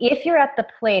 if you're at the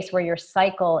place where your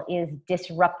cycle is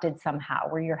disrupted somehow,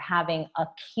 where you're having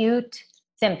acute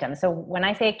symptoms. So when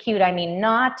I say acute, I mean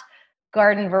not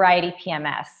garden variety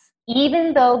PMS,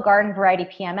 even though garden variety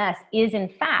PMS is in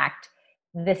fact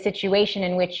the situation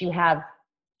in which you have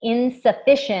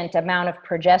insufficient amount of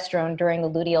progesterone during the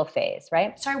luteal phase,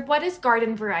 right? Sorry, what is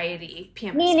garden variety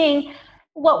PMS? Meaning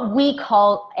what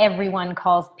everyone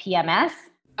calls PMS.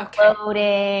 Okay.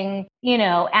 Bloating,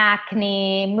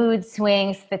 acne, mood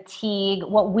swings, fatigue,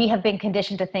 what we have been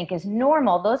conditioned to think is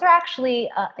normal. Those are actually,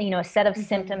 a set of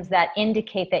symptoms that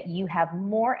indicate that you have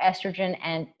more estrogen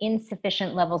and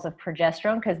insufficient levels of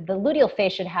progesterone, because the luteal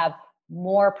phase should have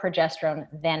more progesterone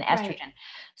than estrogen. Right.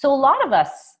 So a lot of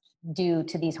us, due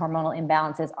to these hormonal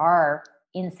imbalances, are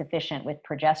insufficient with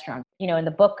progesterone. You know, in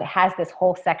the book has this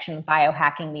whole section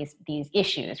biohacking these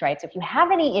issues, right? So if you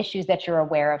have any issues that you're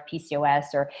aware of, PCOS,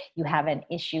 or you have an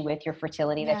issue with your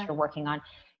fertility that you're working on,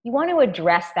 you want to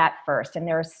address that first. And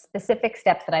there are specific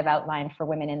steps that I've outlined for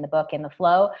women in the book, in the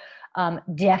flow.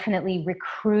 Definitely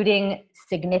recruiting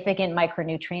significant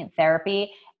micronutrient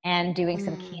therapy and doing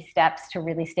some key steps to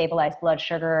really stabilize blood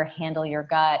sugar, handle your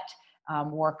gut,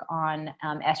 work on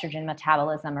estrogen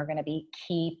metabolism are going to be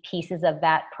key pieces of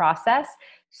that process.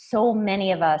 So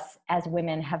many of us as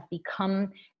women have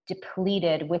become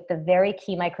depleted with the very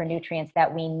key micronutrients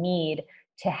that we need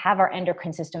to have our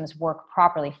endocrine systems work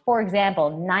properly. For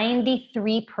example,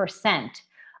 93%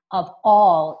 of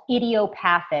all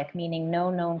idiopathic, meaning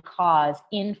no known cause,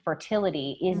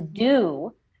 infertility is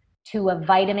due to a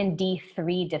vitamin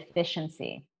D3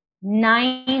 deficiency.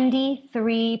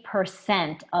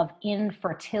 93% of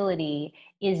infertility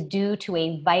is due to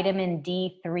a vitamin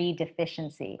D3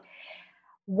 deficiency.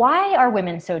 Why are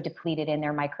women so depleted in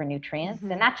their micronutrients?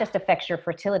 And that just affects your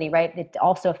fertility, right? It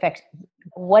also affects,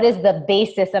 what is the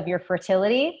basis of your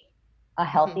fertility? A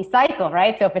healthy cycle,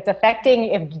 right? So if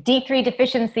D3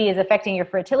 deficiency is affecting your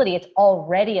fertility, it's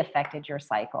already affected your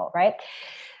cycle, right?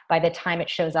 By the time it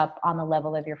shows up on the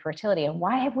level of your fertility. And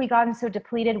why have we gotten so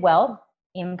depleted? Well,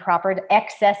 improper,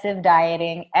 excessive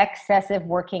dieting, excessive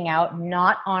working out,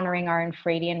 not honoring our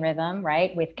infradian rhythm,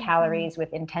 right? With calories,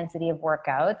 with intensity of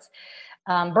workouts.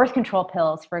 Birth control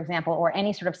pills, for example, or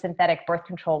any sort of synthetic birth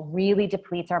control really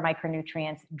depletes our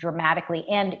micronutrients dramatically.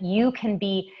 And you can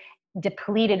be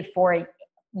depleted for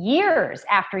years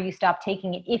after you stop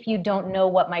taking it if you don't know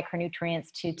what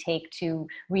micronutrients to take to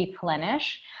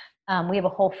replenish. We have a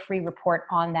whole free report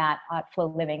on that at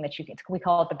Flow Living that we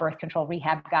call it the Birth Control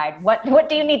Rehab Guide. What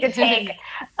do you need to take?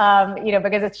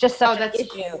 Because it's just such an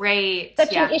issue. Great.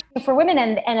 Such an issue for women.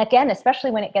 And again,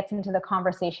 especially when it gets into the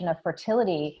conversation of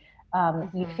fertility,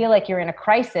 you feel like you're in a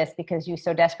crisis because you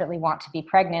so desperately want to be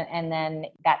pregnant. And then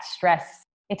that stress,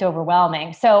 it's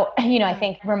overwhelming. So, I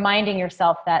think reminding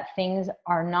yourself that things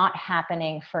are not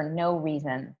happening for no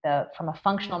reason. From a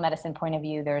functional medicine point of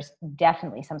view, there's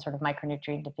definitely some sort of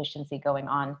micronutrient deficiency going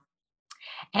on.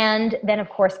 And then, of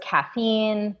course,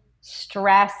 caffeine,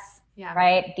 stress,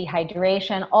 right?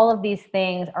 Dehydration, all of these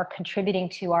things are contributing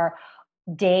to our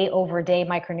day over day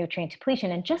micronutrient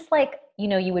depletion. And just like,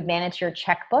 you would manage your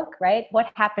checkbook, right? What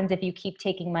happens if you keep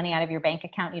taking money out of your bank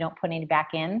account, you don't put any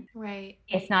back in? Right.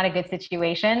 It's not a good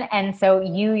situation. And so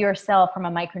you yourself, from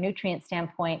a micronutrient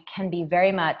standpoint, can be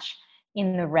very much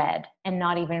in the red and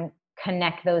not even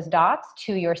connect those dots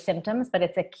to your symptoms. But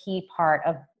it's a key part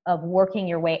of working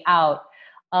your way out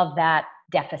of that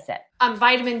deficit.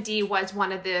 Vitamin D was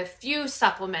one of the few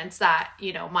supplements that,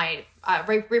 my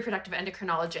reproductive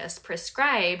endocrinologist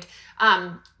prescribed.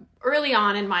 Early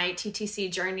on in my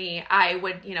TTC journey, I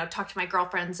would, talk to my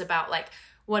girlfriends about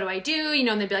what do I do?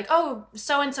 And they'd be like, oh,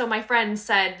 so-and-so, my friend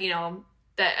said,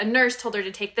 that a nurse told her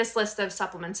to take this list of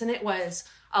supplements, and it was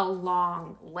a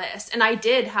long list. And I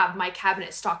did have my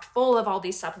cabinet stocked full of all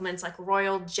these supplements like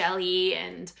royal jelly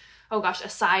and,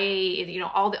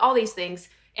 acai, all these things.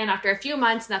 And after a few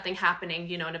months, nothing happening,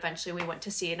 and eventually we went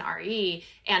to see an RE,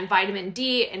 and vitamin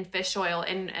D and fish oil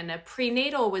and a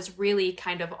prenatal was really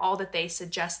kind of all that they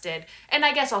suggested. And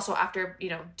I guess also after,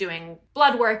 doing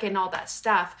blood work and all that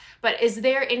stuff. But is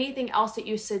there anything else that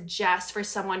you suggest for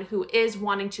someone who is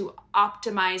wanting to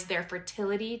optimize their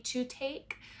fertility to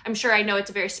take? I know it's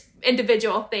a very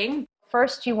individual thing.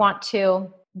 First, you want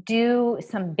to do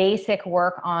some basic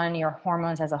work on your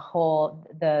hormones as a whole.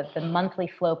 The monthly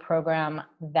flow program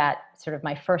that sort of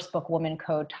my first book, Woman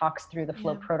Code, talks through the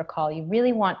flow protocol. You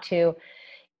really want to,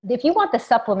 if you want the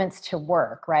supplements to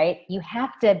work, right, you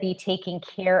have to be taking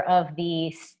care of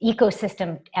the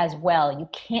ecosystem as well. You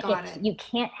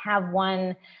can't have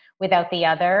one without the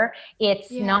other. It's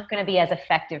not going to be as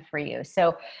effective for you.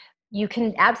 So you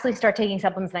can absolutely start taking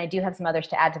supplements, and I do have some others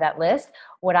to add to that list.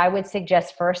 What I would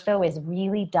suggest first, though, is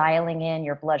really dialing in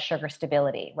your blood sugar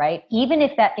stability, right? Even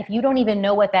if you don't even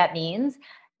know what that means,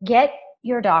 get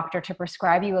your doctor to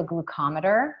prescribe you a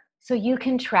glucometer so you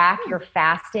can track your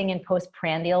fasting and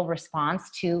postprandial response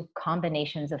to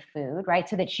combinations of food, right?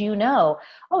 So that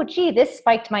oh, gee, this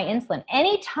spiked my insulin.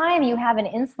 Anytime you have an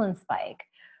insulin spike,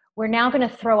 we're now going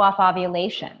to throw off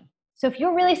ovulation. So if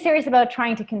you're really serious about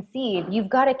trying to conceive, you've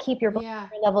got to keep your blood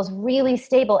sugar levels really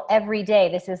stable every day.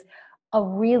 This is a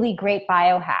really great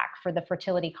biohack for the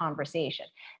fertility conversation.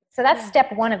 So that's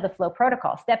step one of the flow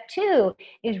protocol. Step two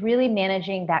is really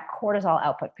managing that cortisol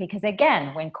output, because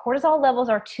again, when cortisol levels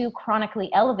are too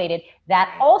chronically elevated,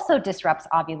 that also disrupts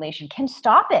ovulation, can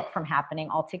stop it from happening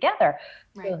altogether.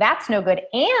 So that's no good.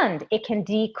 And it can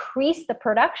decrease the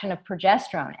production of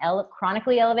progesterone,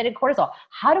 chronically elevated cortisol.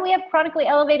 How do we have chronically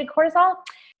elevated cortisol?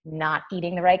 Not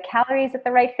eating the right calories at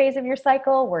the right phase of your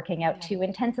cycle, working out too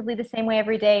intensively the same way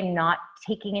every day, not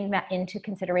taking into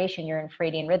consideration your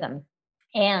infradian rhythm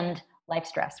and life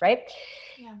stress, right?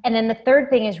 Yeah. And then the third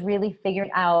thing is really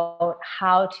figuring out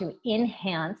how to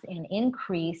enhance and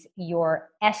increase your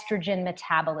estrogen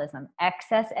metabolism.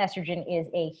 Excess estrogen is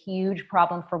a huge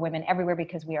problem for women everywhere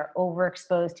because we are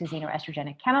overexposed to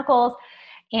xenoestrogenic chemicals.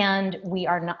 And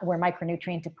we're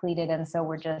micronutrient depleted. And so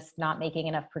we're just not making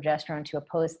enough progesterone to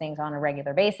oppose things on a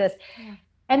regular basis. Yeah.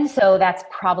 And so that's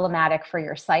problematic for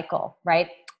your cycle, right?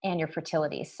 And your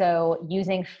fertility. So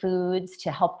using foods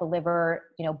to help the liver,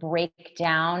 break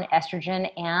down estrogen,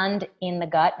 and in the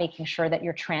gut, making sure that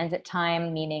your transit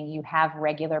time, meaning you have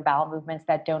regular bowel movements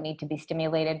that don't need to be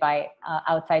stimulated by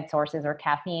outside sources or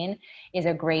caffeine, is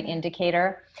a great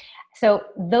indicator. So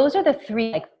those are the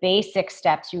three basic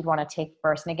steps you'd want to take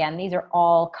first. And again, these are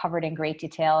all covered in great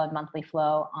detail in Monthly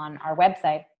Flow on our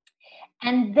website.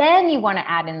 And then you want to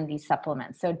add in these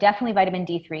supplements. So definitely vitamin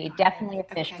D3, definitely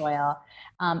a fish oil.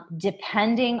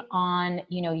 Depending on,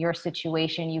 your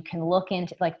situation, you can look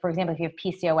into, for example, if you have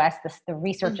PCOS, the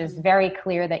research is very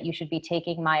clear that you should be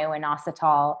taking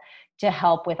myo-inositol to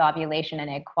help with ovulation and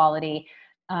egg quality.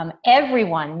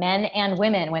 Everyone, men and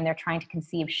women, when they're trying to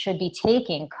conceive, should be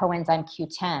taking coenzyme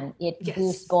Q10. It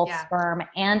boosts both sperm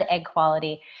and egg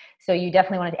quality. So you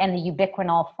definitely want to, and the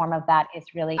ubiquinol form of that is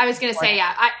really I was going to say,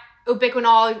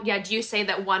 ubiquinol, do you say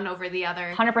that one over the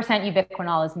other? 100%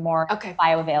 ubiquinol is more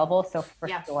bioavailable, so for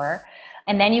sure.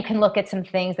 And then you can look at some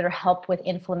things that are help with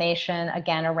inflammation,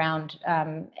 again, around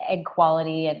egg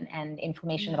quality and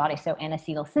inflammation in the body. So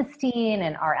N-acetylcysteine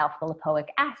and R-alpha lipoic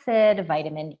acid,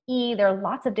 vitamin E. There are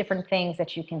lots of different things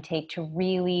that you can take to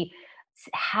really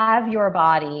have your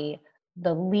body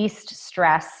the least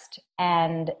stressed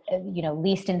and,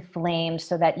 least inflamed,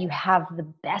 so that you have the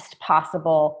best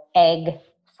possible egg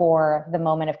for the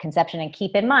moment of conception. And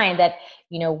keep in mind that,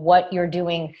 what you're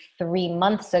doing 3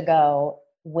 months ago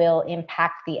will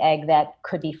impact the egg that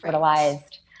could be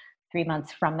fertilized 3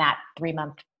 months from that 3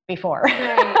 month before.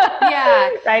 Right. Yeah.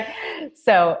 Right.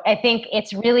 So I think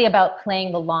it's really about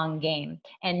playing the long game,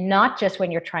 and not just when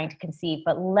you're trying to conceive,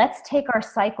 but let's take our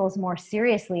cycles more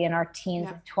seriously in our teens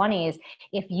and 20s.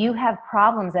 If you have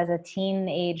problems as a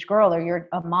teenage girl, or you're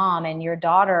a mom and your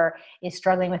daughter is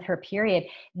struggling with her period,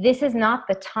 this is not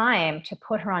the time to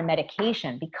put her on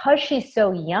medication. Because she's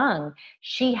so young,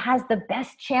 she has the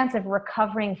best chance of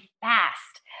recovering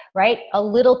fast, right? A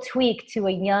little tweak to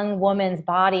a young woman's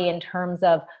body in terms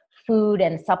of food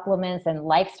and supplements and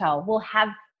lifestyle will have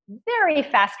very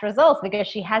fast results, because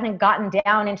she hasn't gotten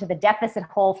down into the deficit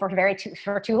hole for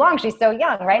too long. She's so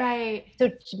young, right? Right. So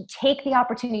to take the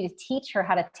opportunity to teach her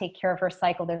how to take care of her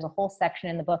cycle. There's a whole section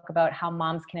in the book about how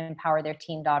moms can empower their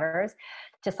teen daughters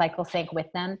to cycle sync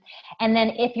with them. And then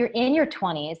if you're in your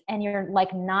 20s and you're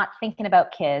not thinking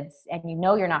about kids, and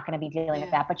you're not going to be dealing with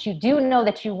that, but you do know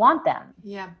that you want them.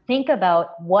 Yeah. Think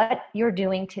about what you're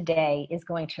doing today is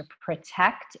going to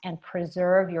protect and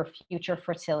preserve your future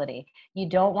fertility. You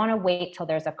don't want to wait till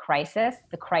there's a crisis,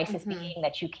 the crisis being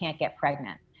that you can't get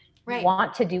pregnant. Right. You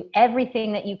want to do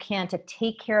everything that you can to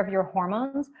take care of your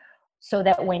hormones, so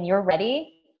that when you're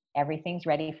ready, everything's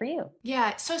ready for you.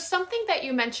 Yeah. So something that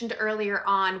you mentioned earlier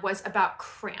on was about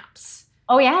cramps.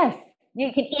 Oh, yes.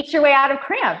 You can eat your way out of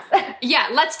cramps. Yeah.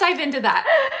 Let's dive into that.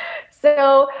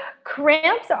 So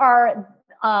cramps are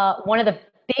one of the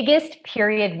biggest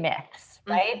period myths,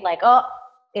 right?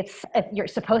 You're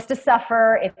supposed to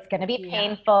suffer. It's going to be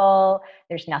painful.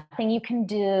 There's nothing you can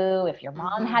do. If your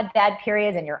mom had bad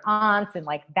periods and your aunts, and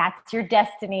that's your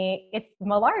destiny. It's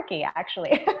malarkey,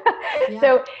 actually.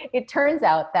 So it turns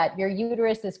out that your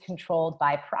uterus is controlled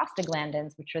by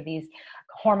prostaglandins, which are these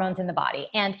hormones in the body.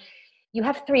 And you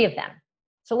have 3 of them.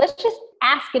 So let's just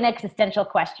ask an existential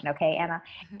question. Okay, Anna,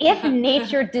 if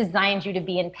nature designed you to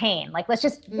be in pain, let's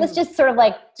just sort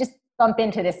of just bump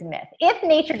into this myth. If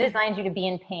nature designed you to be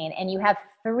in pain, and you have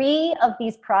 3 of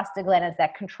these prostaglandins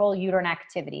that control uterine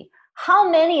activity, how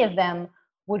many of them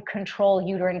would control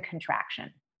uterine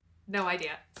contraction? No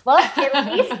idea. Well,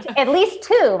 at least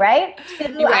 2, right?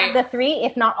 2 out of the 3,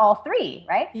 if not all 3,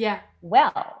 right? Yeah.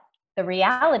 Well, the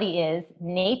reality is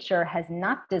nature has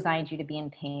not designed you to be in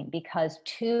pain, because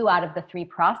 2 out of the 3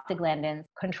 prostaglandins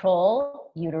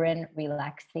control uterine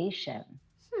relaxation.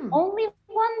 Only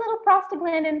one little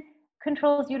prostaglandin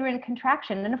controls uterine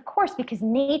contraction. And of course, because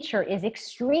nature is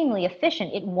extremely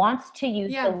efficient, it wants to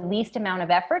use the least amount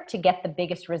of effort to get the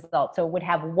biggest result. So it would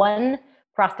have one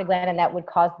prostaglandin that would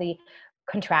cause the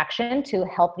contraction to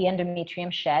help the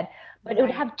endometrium shed, but it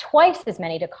would have twice as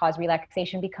many to cause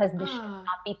relaxation because this should not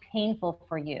be painful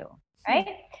for you, right?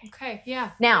 Okay,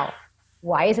 yeah. Now,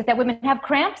 why is it that women have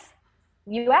cramps?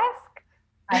 You ask.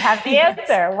 I have the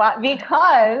answer.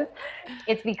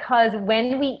 Because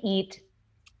when we eat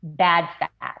bad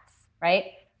fats, right?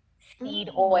 Seed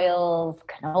oils,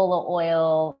 canola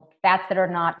oil, fats that are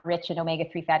not rich in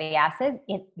omega-3 fatty acids,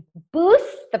 it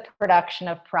boosts the production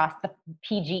of the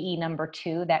PGE number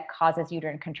 2 that causes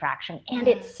uterine contraction, and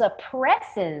it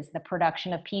suppresses the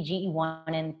production of PGE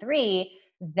 1 and 3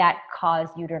 that cause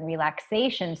uterine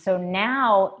relaxation. So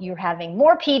now you're having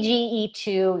more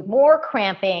PGE2, more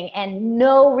cramping, and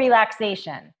no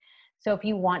relaxation. So if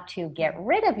you want to get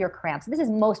rid of your cramps, this is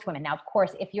most women. Now, of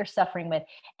course, if you're suffering with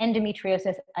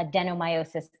endometriosis,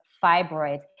 adenomyosis,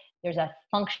 fibroids, there's a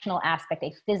functional aspect,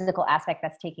 a physical aspect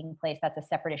that's taking place. That's a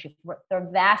separate issue. The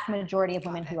vast majority of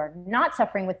women who are not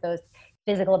suffering with those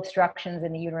physical obstructions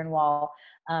in the uterine wall,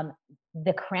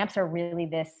 the cramps are really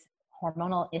this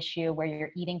hormonal issue where you're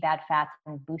eating bad fats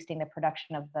and boosting the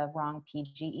production of the wrong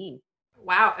PGE.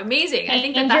 Wow, amazing. I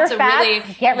think Change that's your a fats,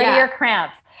 really get rid of your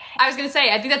cramps. I was going to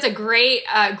say, I think that's a great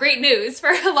news for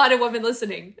a lot of women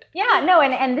listening. Yeah, no,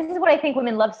 and this is what I think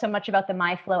women love so much about the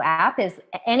MyFlow app is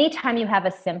anytime you have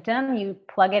a symptom, you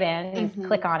plug it in, you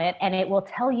click on it, and it will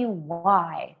tell you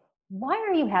why. Why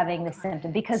are you having this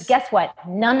symptom? Because guess what?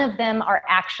 None of them are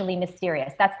actually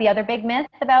mysterious. That's the other big myth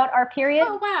about our period.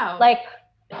 Oh, wow. Like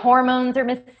hormones are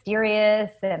mysterious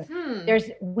and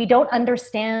we don't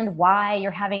understand why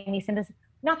you're having these symptoms.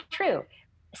 Not true.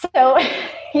 So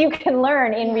you can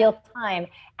learn in real time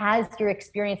as you're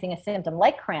experiencing a symptom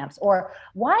like cramps, or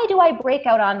why do I break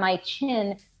out on my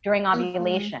chin during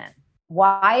ovulation?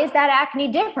 Why is that acne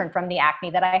different from the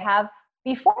acne that I have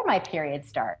before my period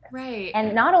start? Right.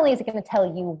 And not only is it going to tell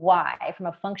you why from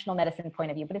a functional medicine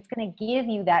point of view, but it's going to give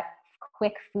you that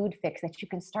quick food fix that you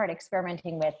can start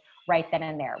experimenting with right then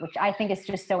and there, which I think is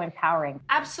just so empowering.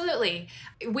 Absolutely.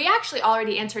 We actually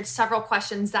already answered several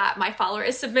questions that my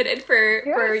followers submitted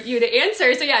for you to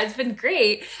answer. So yeah, it's been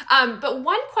great. But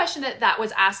one question that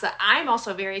was asked that I'm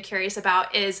also very curious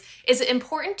about is it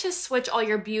important to switch all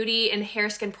your beauty and hair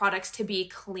skin products to be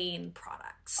clean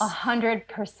products?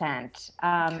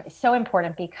 100%. So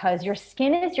important because your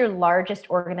skin is your largest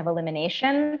organ of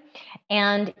elimination.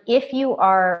 And if you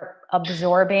are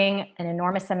absorbing an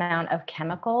enormous amount of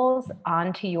chemicals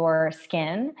onto your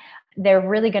skin, they're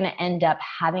really going to end up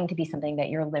having to be something that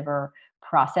your liver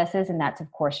processes. And that's, of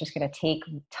course, just going to take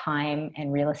time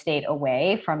and real estate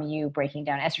away from you breaking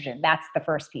down estrogen. That's the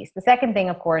first piece. The second thing,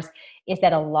 of course, is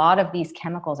that a lot of these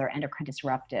chemicals are endocrine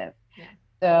disruptive. Yeah.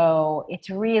 So it's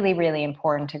really, really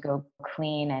important to go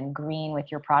clean and green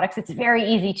with your products. It's very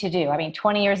easy to do. I mean,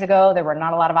 20 years ago, there were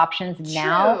not a lot of options.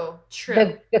 Now,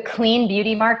 the clean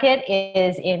beauty market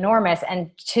is enormous.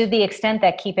 And to the extent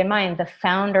that, keep in mind, the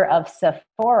founder of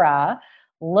Sephora,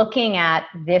 looking at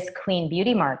this clean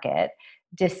beauty market,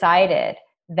 decided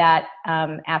that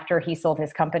after he sold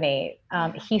his company,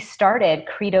 he started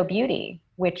Credo Beauty,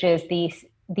 which is the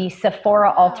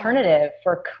Sephora alternative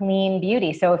for clean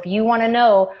beauty. So if you want to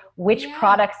know which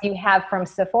products you have from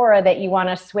Sephora that you want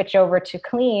to switch over to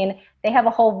clean, they have a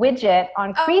whole widget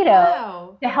on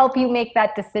Credo to help you make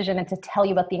that decision and to tell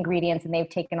you about the ingredients, and they've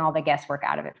taken all the guesswork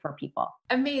out of it for people.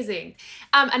 Amazing.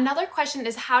 Another question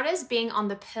is, how does being on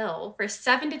the pill for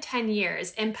 7 to 10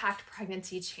 years impact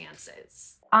pregnancy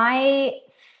chances? I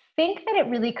think that it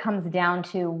really comes down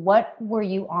to what were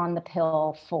you on the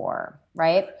pill for,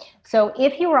 right? So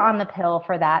if you were on the pill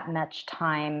for that much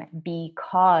time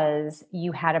because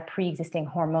you had a pre-existing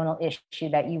hormonal issue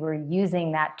that you were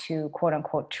using that to quote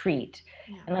unquote treat,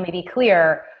 and let me be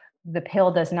clear, the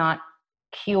pill does not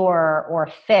cure or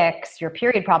fix your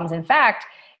period problems. In fact,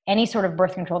 any sort of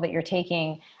birth control that you're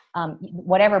taking,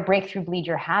 whatever breakthrough bleed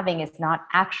you're having is not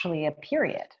actually a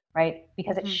period, right?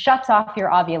 Because it shuts off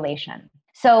your ovulation.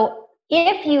 So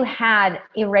if you had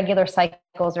irregular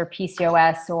cycles or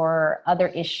PCOS or other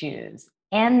issues,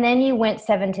 and then you went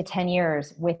 7 to 10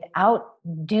 years without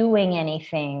doing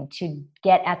anything to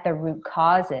get at the root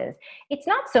causes, it's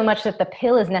not so much that the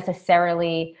pill is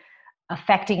necessarily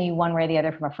affecting you one way or the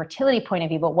other from a fertility point of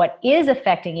view, but what is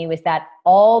affecting you is that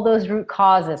all those root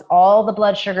causes, all the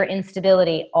blood sugar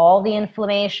instability, all the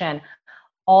inflammation,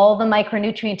 all the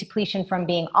micronutrient depletion from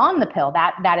being on the pill,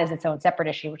 that is its own separate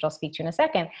issue, which I'll speak to in a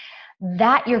second,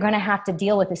 that you're going to have to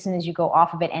deal with as soon as you go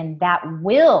off of it. And that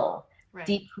will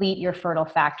deplete your fertile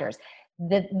factors.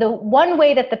 The one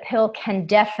way that the pill can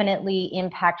definitely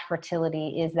impact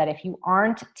fertility is that if you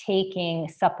aren't taking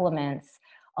supplements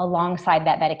alongside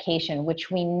that medication,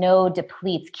 which we know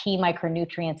depletes key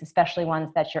micronutrients, especially ones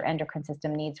that your endocrine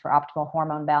system needs for optimal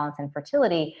hormone balance and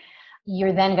fertility,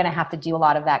 you're then going to have to do a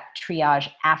lot of that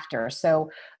triage after. So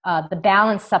the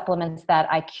balance supplements that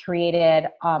I created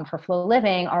for Flow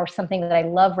Living are something that I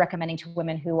love recommending to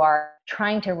women who are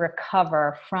trying to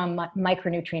recover from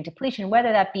micronutrient depletion,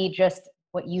 whether that be just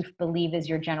what you believe is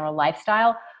your general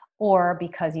lifestyle or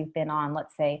because you've been on,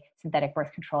 let's say, synthetic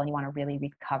birth control and you want to really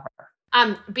recover.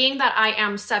 Being that I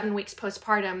am 7 weeks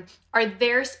postpartum, are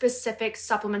there specific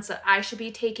supplements that I should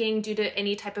be taking due to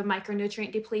any type of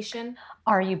micronutrient depletion?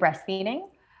 Are you breastfeeding?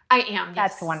 I am, yes.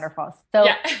 That's wonderful. So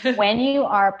when you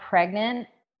are pregnant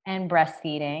and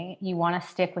breastfeeding, you want to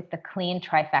stick with the clean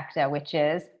trifecta, which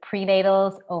is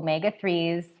prenatals,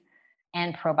 omega-3s,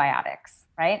 and probiotics,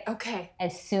 right? Okay.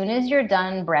 As soon as you're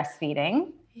done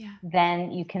breastfeeding,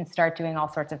 then you can start doing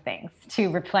all sorts of things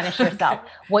to replenish yourself.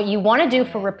 What you want to do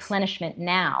for replenishment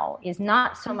now is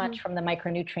not so much from the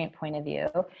micronutrient point of view,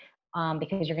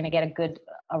 because you're going to get a good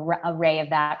array of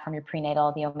that from your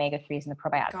prenatal, the omega-3s and the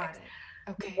probiotics. Got it.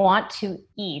 Okay. You want to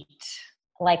eat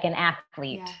like an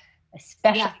athlete,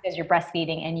 especially because you're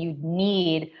breastfeeding and you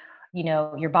need,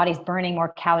 your body's burning more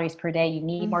calories per day. You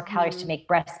need more calories to make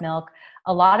breast milk.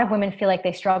 A lot of women feel like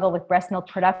they struggle with breast milk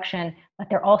production, but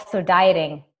they're also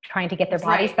dieting, trying to get their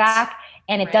bodies back,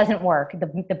 and it doesn't work.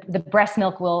 The breast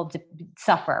milk will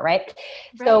suffer, right?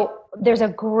 So there's a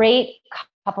great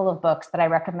couple of books that I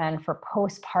recommend for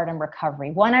postpartum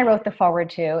recovery. One I wrote the foreword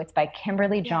to. It's by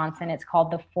Kimberly Johnson. It's called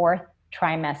The Fourth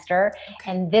Trimester,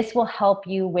 and this will help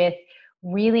you with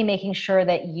really making sure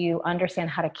that you understand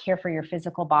how to care for your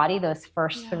physical body those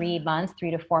first 3 months,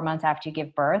 3 to 4 months after you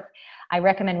give birth. I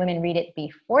recommend women read it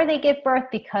before they give birth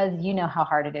because you know how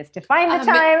hard it is to find the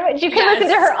time. You can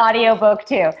listen to her audiobook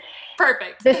too.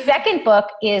 Perfect. The second book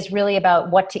is really about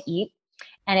what to eat.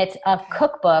 And it's a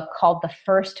cookbook called The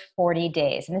First 40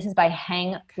 Days. And this is by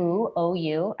Hang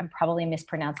Ou. I'm probably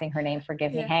mispronouncing her name.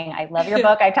 Forgive me, Hang. I love your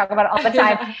book. I talk about it all the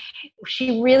time.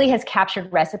 She really has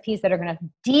captured recipes that are going to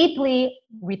deeply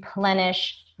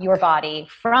replenish your body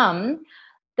from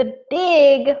the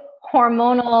big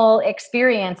hormonal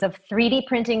experience of 3D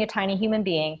printing a tiny human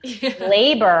being,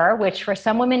 labor, which for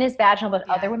some women is vaginal, but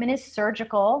other women is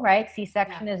surgical, right?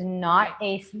 C-section is not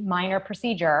a minor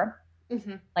procedure.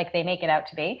 Like they make it out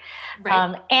to be.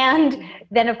 And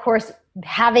then, of course,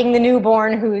 having the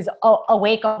newborn who's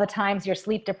awake all the time, so you're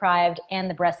sleep deprived, and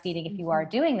the breastfeeding if you are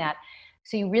doing that.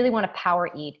 So you really want to power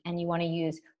eat, and you want to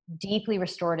use deeply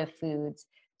restorative foods.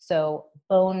 So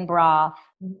bone broth,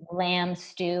 lamb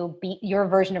stew, your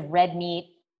version of red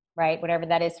meat, right? Whatever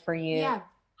that is for you.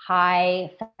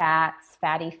 High fats,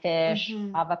 fatty fish,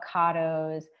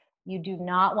 avocados. You do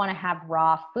not want to have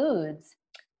raw foods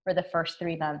for the first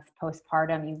 3 months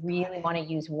postpartum. You really want to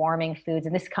use warming foods.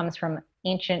 And this comes from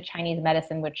ancient Chinese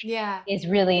medicine, which is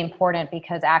really important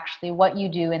because actually what you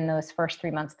do in those first 3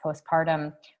 months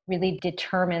postpartum really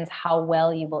determines how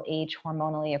well you will age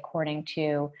hormonally according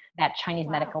to that Chinese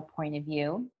medical point of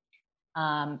view.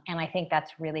 And I think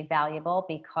that's really valuable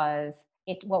because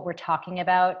what we're talking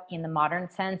about in the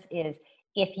modern sense is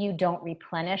if you don't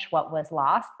replenish what was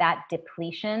lost, that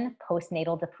depletion,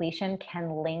 postnatal depletion,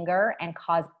 can linger and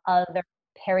cause other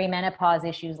perimenopause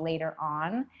issues later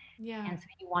on. And so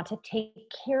you want to take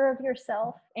care of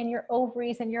yourself and your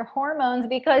ovaries and your hormones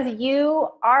because you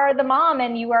are the mom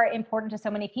and you are important to so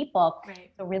many people.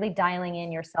 So really dialing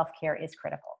in your self-care is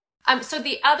critical. So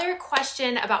the other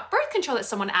question about birth control that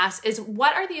someone asked is,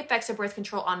 what are the effects of birth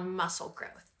control on muscle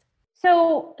growth?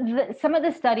 So some of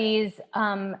the studies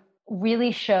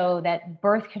really show that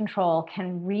birth control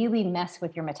can really mess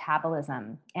with your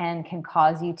metabolism and can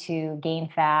cause you to gain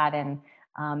fat and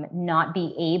not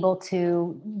be able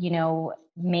to,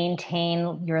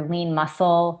 maintain your lean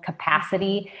muscle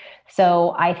capacity.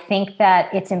 So I think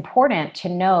that it's important to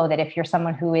know that if you're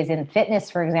someone who is in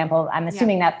fitness, for example, I'm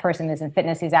assuming that person is in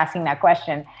fitness who's asking that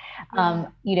question,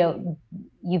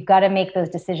 you've got to make those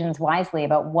decisions wisely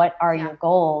about what are your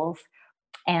goals.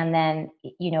 And then,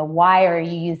 why are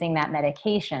you using that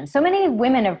medication? So many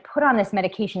women are put on this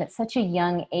medication at such a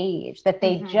young age that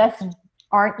they just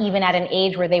aren't even at an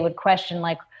age where they would question,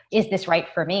 like, is this right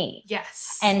for me?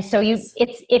 Yes. And so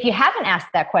if you haven't asked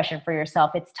that question for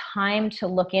yourself, it's time to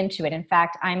look into it. In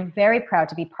fact, I'm very proud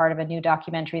to be part of a new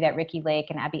documentary that Ricki Lake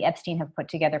and Abby Epstein have put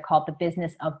together called The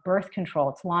Business of Birth Control.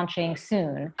 It's launching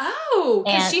soon. Oh,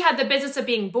 because she had the business of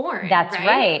being born. That's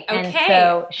right. Okay. And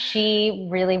so she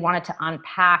really wanted to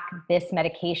unpack this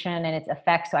medication and its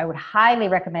effects. So I would highly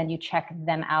recommend you check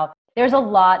them out. There's a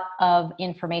lot of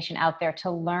information out there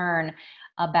to learn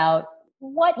about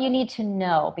what you need to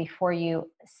know before you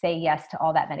say yes to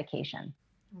all that medication.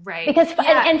 Right. Because,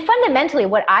 and fundamentally,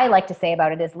 what I like to say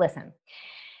about it is, listen,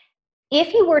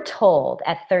 if you were told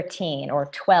at 13 or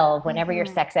 12, whenever your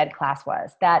sex ed class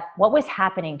was, that what was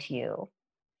happening to you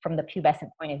from the pubescent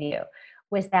point of view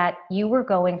was that you were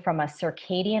going from a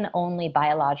circadian only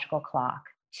biological clock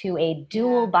to a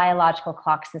dual biological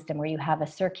clock system where you have a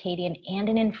circadian and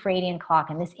an infradian clock.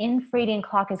 And this infradian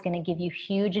clock is going to give you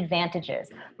huge advantages.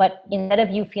 But instead of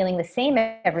you feeling the same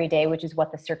every day, which is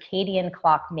what the circadian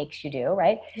clock makes you do,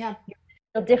 right? Yeah. You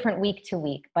feel different week to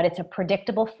week, but it's a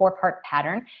predictable 4-part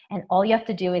pattern. And all you have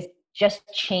to do is just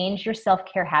change your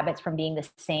self-care habits from being the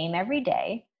same every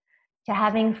day to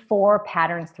having 4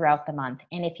 patterns throughout the month.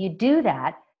 And if you do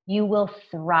that, you will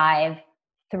thrive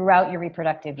throughout your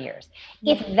reproductive years.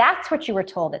 If that's what you were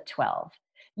told at 12,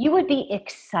 you would be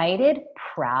excited,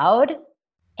 proud,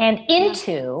 and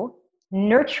into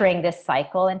nurturing this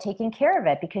cycle and taking care of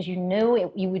it because you knew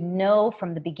it, you would know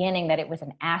from the beginning that it was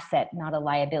an asset, not a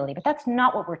liability. But that's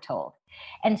not what we're told.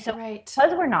 And so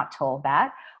because we're not told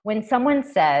that, when someone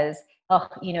says, oh,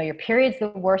 you know, your period's the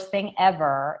worst thing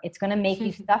ever, it's going to make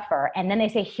you suffer, and then they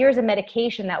say, here's a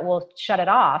medication that will shut it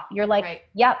off, you're like,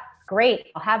 yep, great,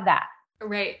 I'll have that.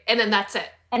 Right. And then that's it.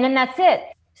 And then that's it.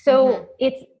 So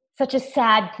it's such a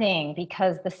sad thing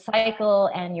because the cycle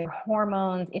and your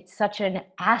hormones, it's such an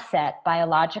asset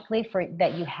biologically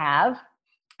that you have.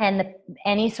 And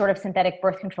any sort of synthetic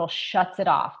birth control shuts it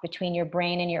off between your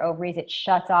brain and your ovaries. It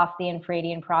shuts off the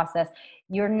infradian process.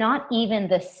 You're not even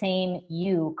the same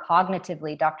you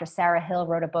cognitively. Dr. Sarah Hill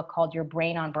wrote a book called Your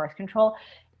Brain on Birth Control.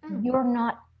 You're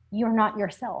not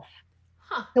yourself.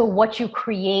 So what you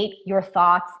create, your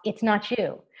thoughts, it's not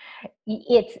you.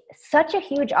 It's such a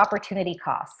huge opportunity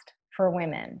cost for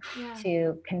women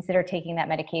to consider taking that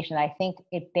medication. I think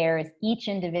it bears each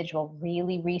individual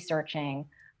really researching,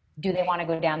 do they want to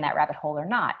go down that rabbit hole or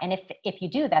not? And if you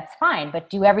do, that's fine, but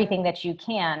do everything that you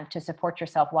can to support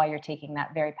yourself while you're taking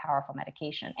that very powerful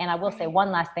medication. And I will say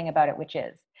one last thing about it, which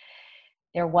is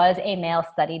there was a male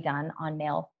study done on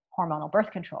male hormonal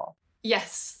birth control.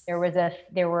 Yes. There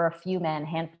were a few men,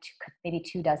 maybe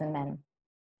 24 men.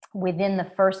 Within the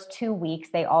first 2 weeks,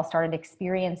 they all started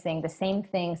experiencing the same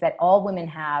things that all women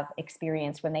have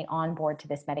experienced when they onboard to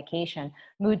this medication: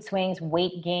 mood swings,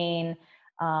 weight gain,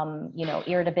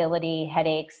 irritability,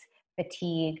 headaches,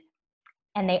 fatigue,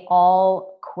 and they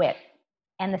all quit.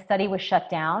 And the study was shut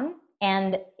down,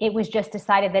 and it was just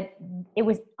decided that it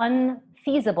was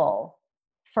unfeasible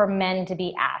for men to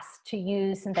be asked to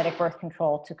use synthetic birth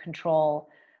control to control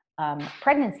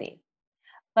pregnancy.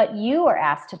 But you are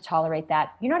asked to tolerate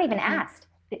that. You're not even asked.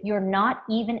 You're not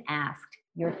even asked.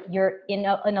 You're in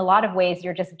a lot of ways,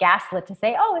 you're just gaslit to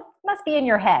say, oh, it must be in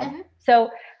your head. So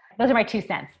those are my 2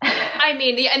 cents. I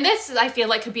mean, and this, I feel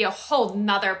like, could be a whole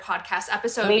nother podcast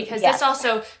episode because this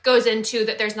also goes into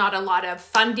that there's not a lot of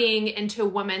funding into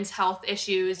women's health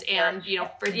issues and,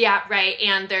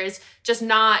 and there's just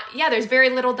not, there's very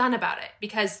little done about it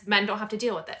because men don't have to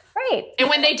deal with it. Right. And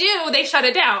when they do, they shut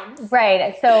it down.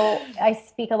 Right. So I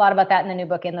speak a lot about that in the new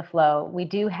book, In the Flow. We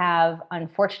do have,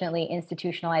 unfortunately,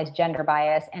 institutionalized gender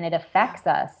bias, and it affects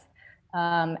us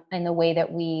in the way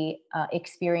that we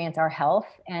experience our health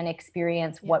and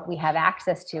experience what we have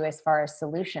access to as far as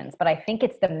solutions. But I think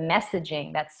it's the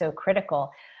messaging that's so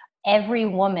critical. Every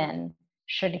woman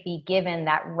should be given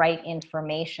that right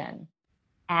information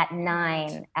at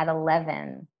 9, at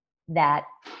 11, that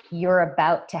you're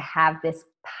about to have this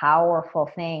powerful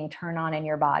thing turn on in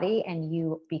your body and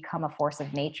you become a force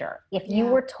of nature. If you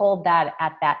were told that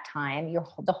at that time,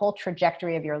 the whole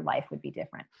trajectory of your life would be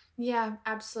different. Yeah,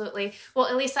 absolutely.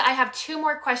 Well, Elisa, I have 2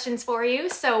 more questions for you.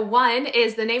 So one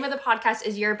is, the name of the podcast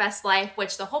is Your Best Life,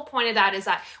 which the whole point of that is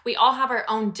that we all have our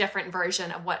own different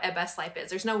version of what a best life is.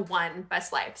 There's no one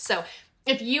best life. So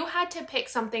if you had to pick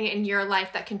something in your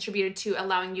life that contributed to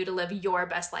allowing you to live your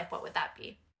best life, what would that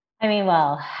be? I mean,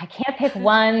 well, I can't pick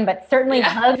one, but certainly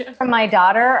hugs from my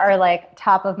daughter are like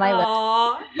top of my list.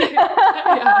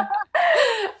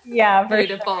 Yeah, for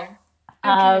beautiful. Sure.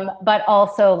 Okay. But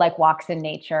also like walks in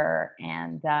nature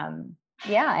and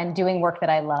and doing work that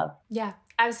I love. Yeah,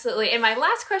 absolutely. And my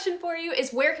last question for you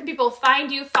is, where can people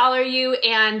find you, follow you,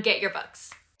 and get your books?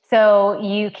 So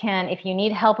you can, if you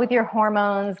need help with your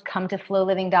hormones, come to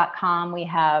flowliving.com. We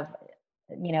have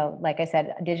like I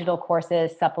said, digital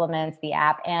courses, supplements, the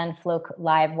app, and Flow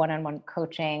Live one-on-one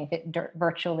coaching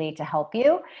virtually to help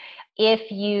you.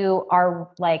 If you are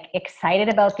like excited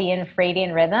about the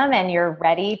infradian rhythm and you're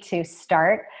ready to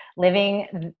start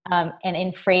living an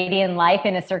infradian life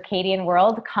in a circadian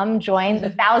world, come join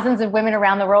the thousands of women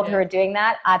around the world who are doing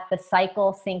that at the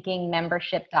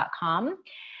cyclesyncingmembership.com.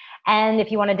 And if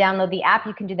you want to download the app,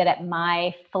 you can do that at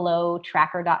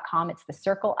myflowtracker.com. It's the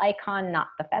circle icon, not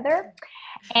the feather.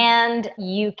 And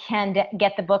you can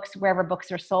get the books wherever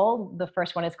books are sold. The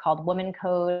first one is called Woman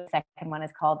Code. The second one is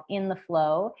called In the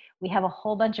Flow. We have a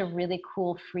whole bunch of really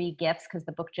cool free gifts because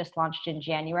the book just launched in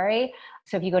January.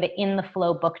 So if you go to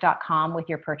intheflowbook.com with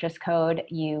your purchase code,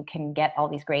 you can get all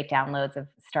these great downloads of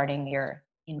starting your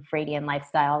infradian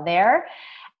lifestyle there.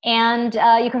 And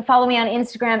you can follow me on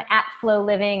Instagram at Flow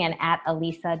Living and at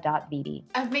Elisa.Vitti.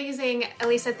 Amazing.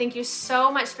 Elisa, thank you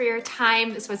so much for your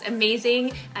time. This was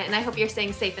amazing. And I hope you're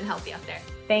staying safe and healthy out there.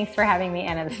 Thanks for having me,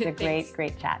 Anna. This is a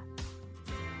great chat.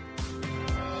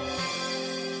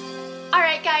 All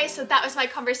right, guys. So that was my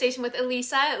conversation with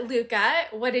Elisa. Luca,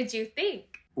 what did you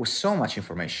think? It was so much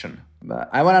information.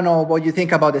 But I want to know what you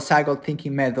think about the cycle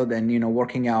thinking method and,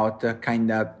 working out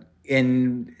kind of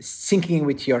in syncing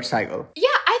with your cycle. Yeah,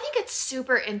 I think it's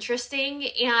super interesting.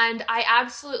 And I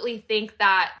absolutely think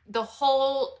that the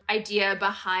whole idea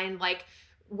behind like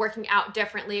working out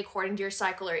differently according to your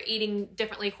cycle or eating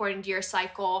differently according to your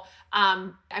cycle,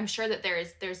 I'm sure that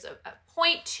there's a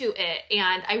point to it.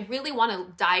 And I really want to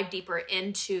dive deeper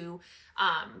into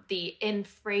the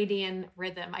infradian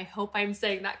rhythm. I hope I'm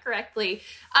saying that correctly.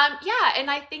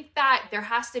 And I think that there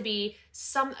has to be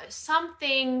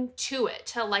something to it,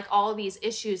 to like all of these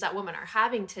issues that women are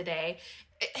having today.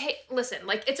 Hey, listen,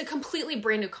 like it's a completely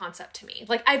brand new concept to me.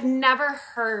 Like I've never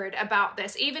heard about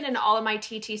this, even in all of my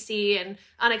TTC and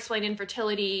unexplained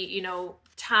infertility,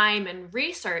 time and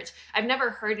research. I've never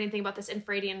heard anything about this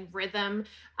infradian rhythm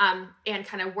and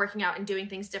kind of working out and doing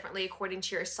things differently according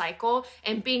to your cycle.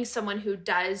 And being someone who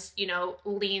does,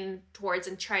 lean towards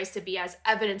and tries to be as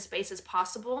evidence-based as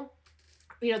possible.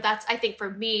 That's, I think for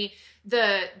me,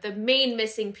 the main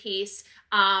missing piece.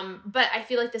 But I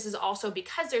feel like this is also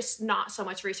because there's not so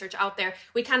much research out there.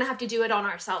 We kind of have to do it on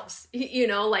ourselves,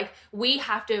 like we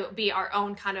have to be our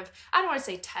own kind of, I don't want to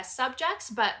say test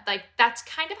subjects, but like that's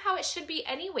kind of how it should be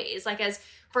anyways. Like as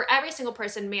for every single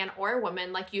person, man or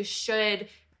woman, like you should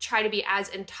try to be as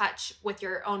in touch with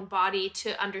your own body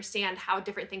to understand how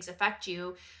different things affect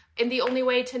you. And the only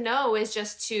way to know is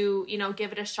just to,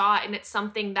 give it a shot. And it's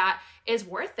something that is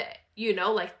worth it,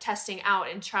 like testing out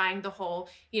and trying the whole,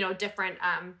 different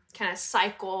kind of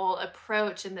cycle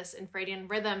approach in this infradian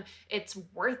rhythm. It's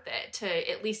worth it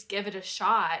to at least give it a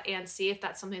shot and see if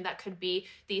that's something that could be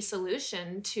the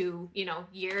solution to,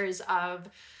 years of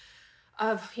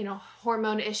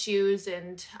hormone issues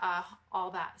and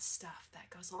all that stuff that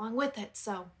goes along with it.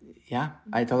 So yeah,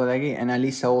 I totally agree. And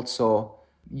Elisa also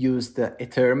used a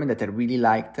term that I really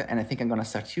liked, and I think I'm going to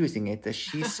start using it.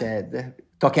 She said,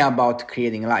 talking about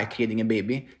creating a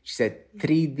baby, she said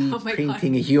 3D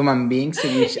printing human beings,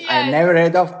 which yes. I never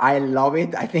heard of. I love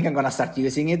it. I think I'm going to start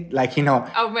using it. Like, you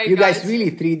guys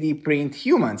really 3D print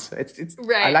humans. It's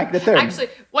right. I like the term. Actually,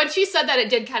 when she said that, it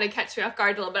did kind of catch me off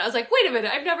guard a little bit. I was like, wait a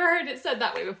minute, I've never heard it said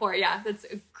that way before. Yeah, that's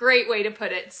a great way to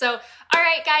put it. So, all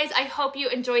right, guys, I hope you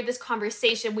enjoyed this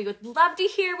conversation. We would love to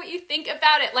hear what you think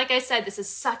about it. Like I said, this is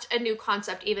such a new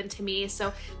concept even to me.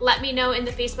 So let me know in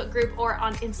the Facebook group or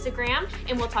on Instagram,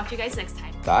 and we'll talk to you guys next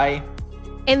time. Bye.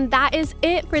 And that is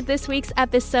it for this week's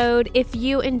episode. If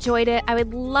you enjoyed it, I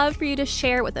would love for you to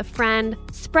share it with a friend,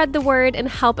 spread the word, and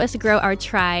help us grow our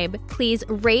tribe. Please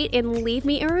rate and leave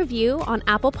me a review on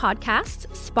Apple Podcasts,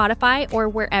 Spotify, or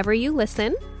wherever you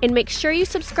listen. And make sure you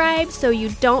subscribe so you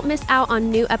don't miss out on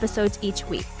new episodes each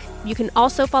week. You can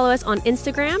also follow us on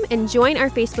Instagram and join our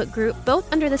Facebook group,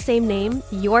 both under the same name,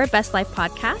 Your Best Life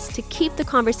Podcast, to keep the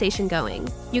conversation going.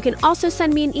 You can also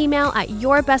send me an email at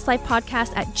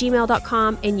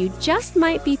yourbestlifepodcast@gmail.com, and you just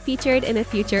might be featured in a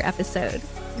future episode.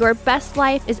 Your Best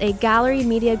Life is a Gallery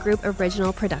Media Group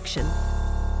original production.